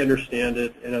I understand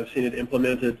it, and I've seen it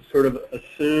implemented, sort of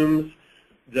assumes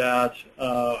that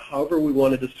however we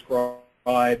want to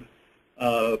describe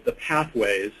the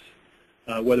pathways,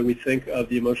 whether we think of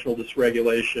the emotional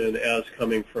dysregulation as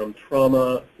coming from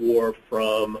trauma or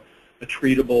from a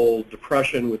treatable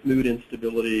depression with mood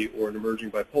instability or an emerging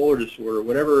bipolar disorder,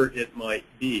 whatever it might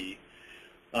be,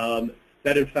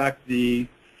 that in fact the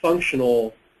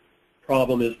functional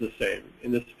problem is the same.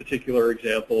 In this particular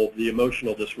example, the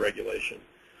emotional dysregulation.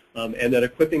 And that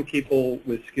equipping people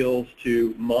with skills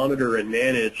to monitor and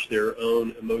manage their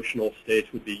own emotional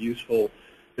states would be useful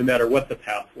no matter what the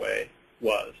pathway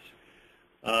was.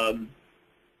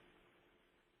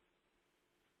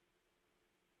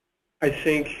 I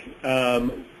think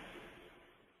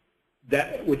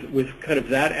that with kind of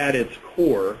that at its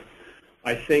core,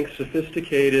 I think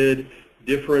sophisticated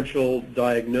differential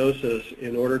diagnosis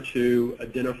in order to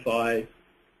identify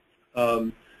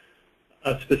a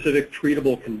specific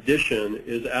treatable condition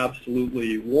is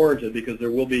absolutely warranted, because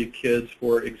there will be kids,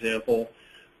 for example,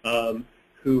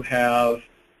 who have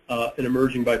an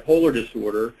emerging bipolar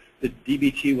disorder. The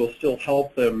DBT will still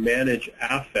help them manage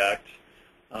affect,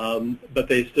 but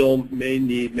they still may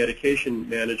need medication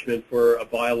management for a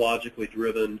biologically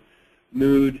driven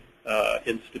mood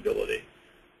instability.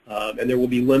 And there will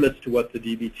be limits to what the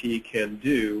DBT can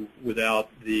do without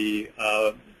the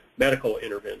medical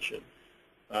intervention.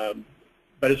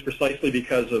 But it's precisely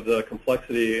because of the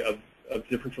complexity of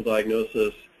differential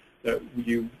diagnosis that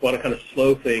you want to kind of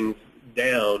slow things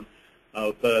down,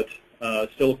 but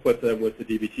still equip them with the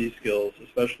DBT skills,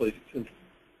 especially since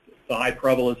the high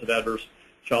prevalence of adverse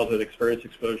childhood experience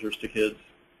exposures to kids,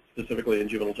 specifically in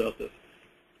juvenile justice.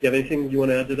 Do you have anything you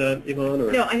want to add to that, Yvonne?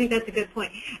 Or? No, I think that's a good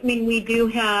point. I mean, we do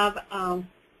have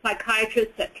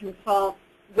psychiatrists that consult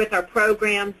with our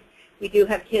programs. We do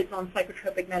have kids on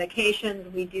psychotropic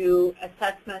medications. We do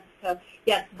assessments. So,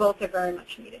 yes, both are very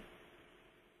much needed.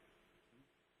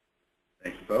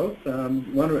 Thank you both.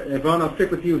 Yvonne, I'll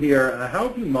stick with you here. How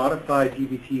have you modified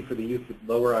DBT for the use of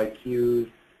lower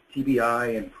IQs,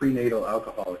 TBI, and prenatal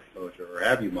alcohol exposure, or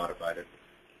have you modified it?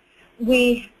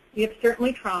 We have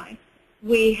certainly tried.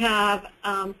 We have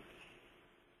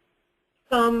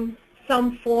some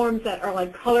forms that are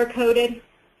like color-coded,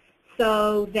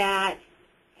 so that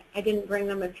I didn't bring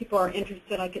them. If people are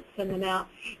interested, I could send them out,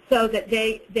 so that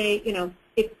they you know,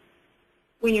 if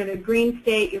when you're in a green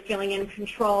state, you're feeling in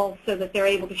control, so that they're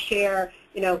able to share,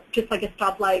 you know, just like a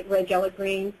stoplight, red, yellow,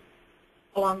 green,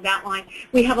 along that line.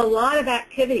 We have a lot of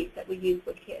activities that we use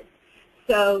with kids,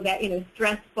 so that, you know,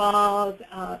 stress balls,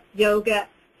 yoga,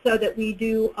 so that we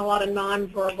do a lot of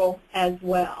nonverbal as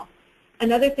well.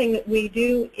 Another thing that we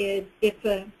do is, if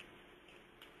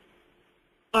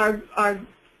our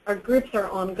groups are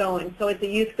ongoing, so as the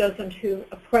youth goes into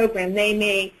a program, they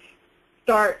may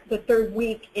start the third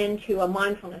week into a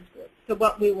mindfulness group. So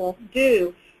what we will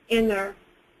do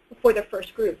for the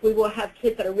first group, we will have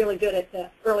kids that are really good at the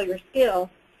earlier skills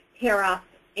pair up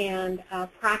and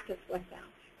practice with them.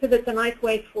 Because it's a nice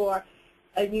way for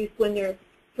a youth, when they're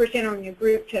first entering a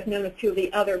group, to have known a few of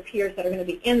the other peers that are going to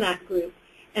be in that group.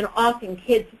 And often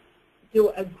kids do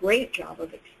a great job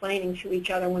of explaining to each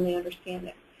other when they understand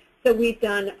it. So we've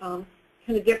done kind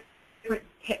of different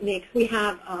techniques. We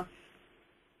have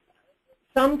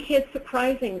some kids,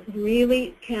 surprising,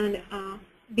 really can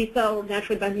be settled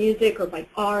naturally by music or by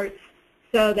art,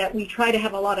 so that we try to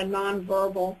have a lot of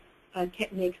nonverbal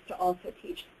techniques to also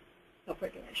teach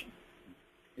self-regulation.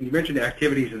 And you mentioned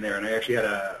activities in there, and I actually had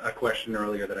a question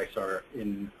earlier that I saw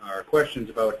in our questions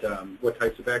about what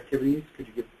types of activities. Could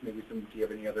you give maybe do you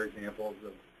have any other examples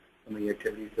of some of the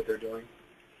activities that they're doing?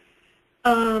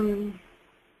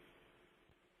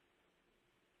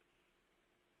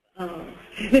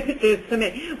 There's so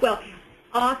many. Well,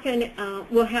 often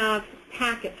we'll have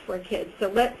packets for kids. So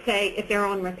let's say if they're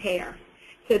on repair,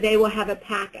 so they will have a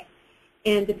packet.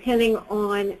 And depending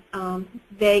on,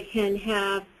 they can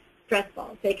have stress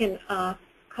balls. They can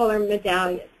color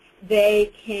medallions.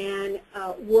 They can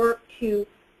work to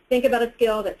think about a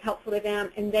skill that's helpful to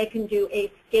them, and they can do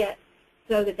a skit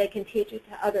so that they can teach it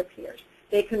to other peers.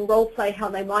 They can role play how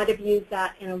they might have used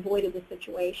that and avoided the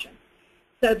situation.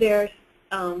 So there's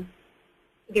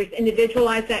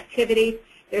individualized activities.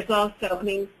 There's also, I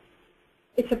mean,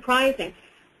 it's surprising.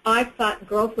 I thought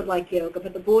girls would like yoga,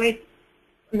 but the boys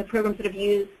in the programs that have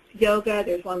used yoga,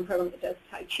 there's one program that does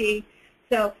Tai Chi.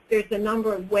 So there's a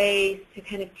number of ways to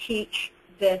kind of teach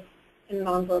this in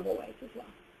nonverbal ways as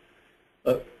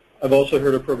well. I've also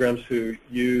heard of programs who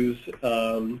use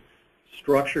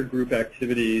structured group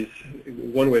activities.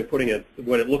 One way of putting it,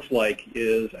 what it looks like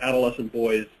is adolescent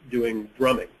boys doing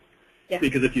drumming. Yeah.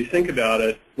 Because if you think about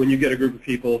it, when you get a group of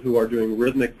people who are doing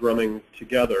rhythmic drumming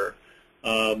together,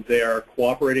 they are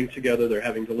cooperating together, they're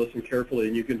having to listen carefully,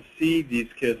 and you can see these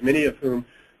kids, many of whom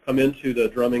come into the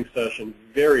drumming session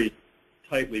very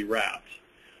tightly wrapped.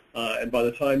 And by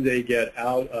the time they get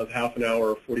out of half an hour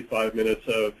or 45 minutes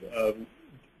of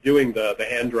doing the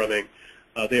hand drumming,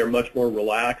 they are much more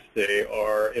relaxed. They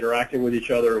are interacting with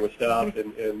each other and with staff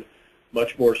in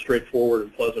much more straightforward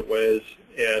and pleasant ways.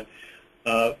 And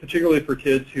particularly for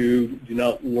kids who do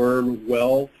not learn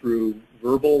well through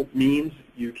verbal means,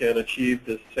 you can achieve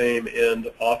the same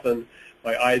end often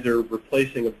by either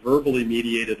replacing a verbally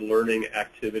mediated learning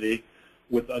activity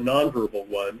with a nonverbal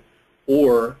one,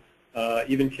 or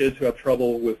even kids who have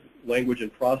trouble with language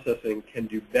and processing can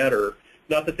do better.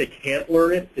 Not that they can't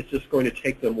learn it, it's just going to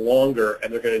take them longer,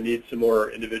 and they're going to need some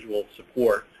more individual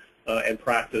support and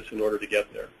practice in order to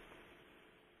get there.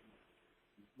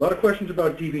 A lot of questions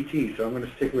about DBT, so I'm going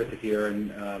to stick with it here,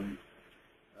 and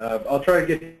I'll try to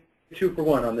get 2 for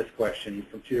 1 on this question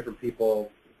from 2 different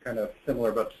people, kind of similar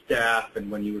about staff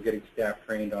and when you were getting staff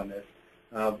trained on this.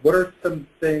 What are some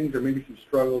things or maybe some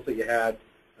struggles that you had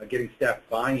getting staff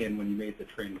buy-in when you made the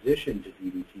transition to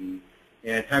DBT?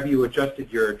 And have you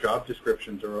adjusted your job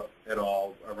descriptions or at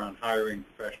all around hiring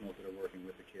professionals that are working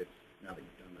with the kids now that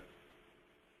you've done this?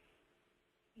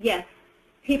 Yes.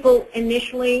 People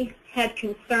initially had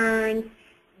concerns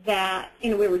that,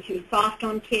 we were too soft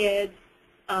on kids.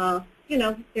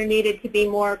 There needed to be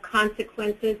more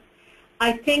consequences.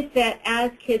 I think that as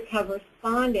kids have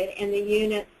responded and the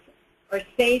units are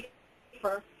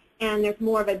safer and there's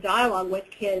more of a dialogue with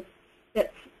kids,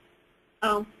 that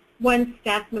one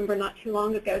staff member not too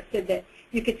long ago said that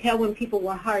you could tell when people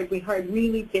were hired, we hired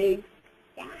really big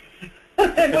staff.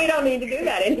 And we don't need to do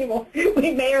that anymore.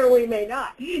 We may or we may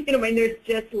not. There's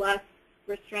just less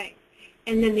restraint.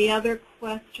 And then the other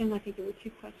question, I think there were 2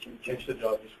 questions. Change the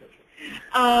job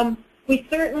description. We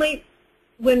certainly,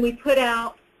 when we put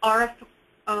out our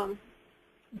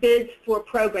bids for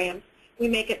programs, we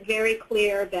make it very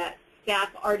clear that staff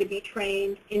are to be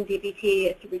trained in DBT.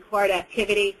 It's a required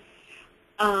activity.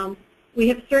 We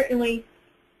have certainly,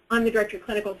 I'm the Director of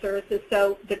Clinical Services,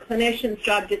 so the clinicians'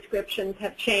 job descriptions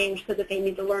have changed so that they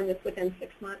need to learn this within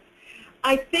 6 months.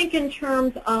 I think in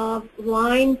terms of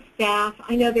line staff,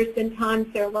 I know there's been times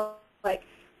they're like,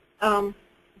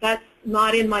 that's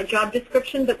not in my job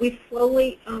description, but we've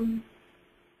slowly,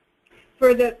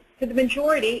 for the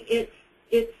majority,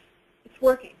 it's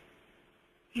working.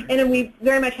 And then we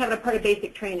very much have it a part of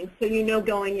basic training, so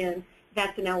going in,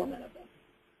 that's an element of it.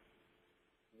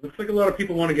 Looks like a lot of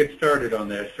people want to get started on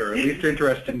this, or at least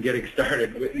interested in getting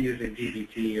started with using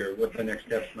DBT or what the next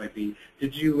steps might be.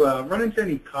 Did you run into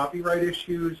any copyright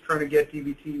issues trying to get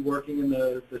DBT working in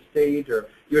the state? Or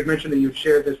you had mentioned that you've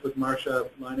shared this with Marcia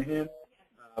Linehan.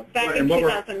 Back in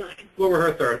 2009. What were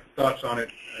her thoughts on it,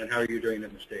 and how are you doing it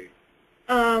in the state?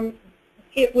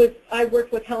 I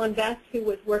worked with Helen Best, who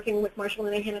was working with Marcia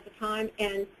Linehan at the time,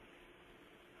 and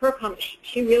her comment,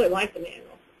 she really liked the manual.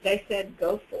 They said,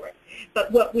 go for it.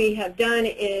 But what we have done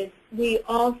is we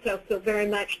also feel very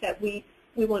much that we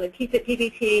want to keep it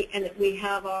DBT and that we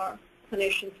have our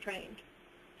clinicians trained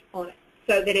on it,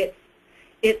 so that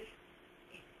it's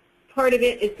part of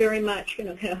it is very much kind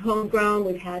of homegrown.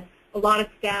 We've had a lot of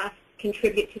staff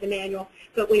contribute to the manual,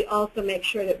 but we also make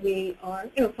sure that we are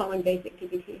following basic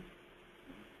DBT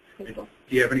principles.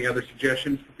 Do you have any other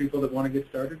suggestions for people that want to get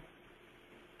started?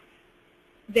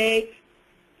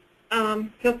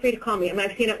 Feel free to call me.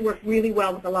 I've seen it work really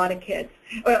well with a lot of kids.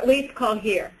 Or at least call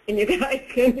here, and you guys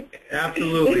can.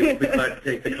 Absolutely. We'd be glad to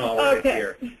take the call right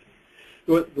here.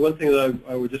 The one thing that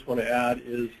I would just want to add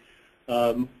is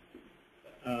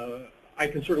I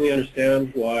can certainly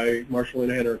understand why Marcia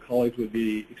Linehan and her colleagues would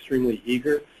be extremely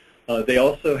eager. They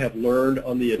also have learned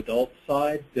on the adult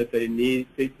side that they need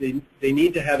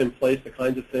to have in place the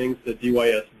kinds of things that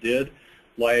DYS did,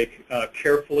 like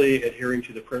carefully adhering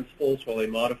to the principles while they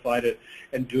modified it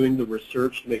and doing the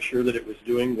research to make sure that it was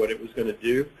doing what it was going to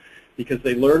do. Because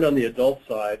they learned on the adult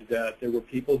side that there were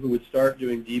people who would start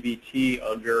doing DBT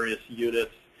on various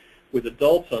units with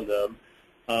adults on them,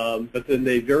 but then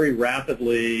they very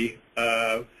rapidly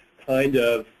kind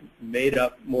of made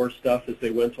up more stuff as they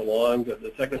went along.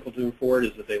 The technical term for it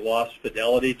is that they lost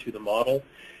fidelity to the model.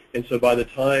 And so by the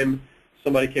time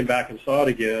somebody came back and saw it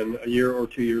again, a year or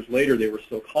 2 years later, they were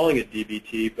still calling it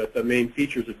DBT, but the main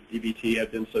features of DBT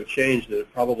had been so changed that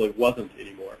it probably wasn't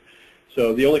anymore.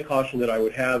 So the only caution that I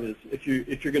would have is if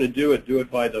you're going to do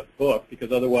it by the book,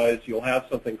 because otherwise you'll have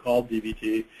something called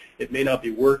DBT. It may not be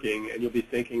working, and you'll be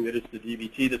thinking that it's the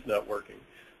DBT that's not working.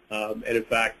 And in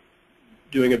fact,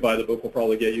 doing it by the book will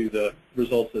probably get you the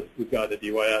results that we've got at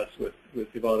DYS with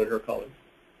Yvonne and her colleagues.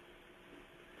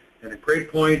 And a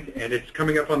great point, and it's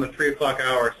coming up on the 3 o'clock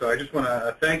hour, so I just want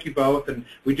to thank you both. And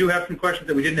we do have some questions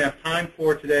that we didn't have time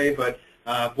for today, but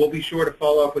we'll be sure to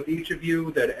follow up with each of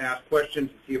you that ask questions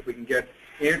and see if we can get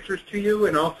answers to you.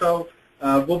 And also,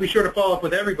 we'll be sure to follow up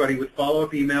with everybody with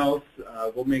follow-up emails.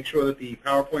 We'll make sure that the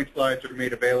PowerPoint slides are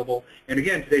made available. And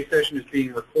again, today's session is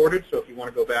being recorded, so if you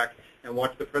want to go back and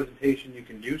watch the presentation, you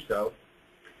can do so.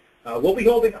 We'll be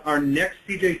holding our next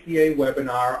CJCA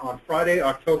webinar on Friday,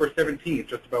 October 17th,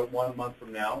 just about 1 month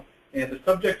from now. And the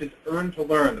subject is Earn to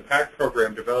Learn, the PACT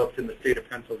program developed in the state of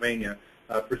Pennsylvania.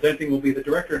 Presenting will be the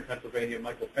director in Pennsylvania,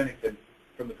 Michael Pennington,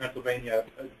 from the Pennsylvania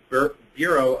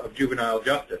Bureau of Juvenile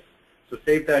Justice. So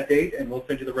save that date, and we'll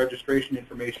send you the registration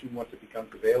information once it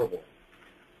becomes available.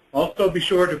 Also, be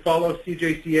sure to follow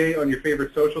CJCA on your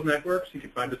favorite social networks. You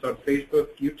can find us on Facebook,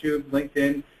 YouTube,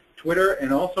 LinkedIn, Twitter,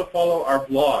 and also follow our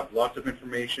blog. Lots of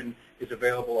information is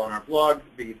available on our blog,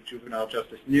 the Juvenile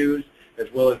Justice News, as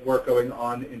well as work going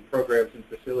on in programs and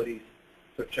facilities.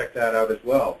 So check that out as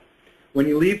well. When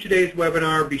you leave today's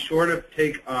webinar, be sure to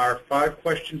take our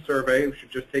 5-question survey. It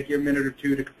should just take you a minute or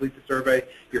two to complete the survey.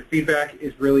 Your feedback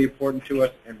is really important to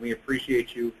us, and we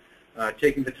appreciate you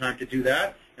taking the time to do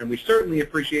that. And we certainly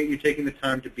appreciate you taking the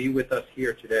time to be with us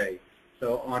here today.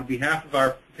 So on behalf of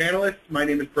our panelists, my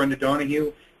name is Brenda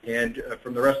Donahue, and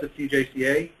from the rest of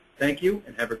CJCA, thank you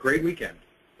and have a great weekend.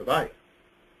 Bye-bye.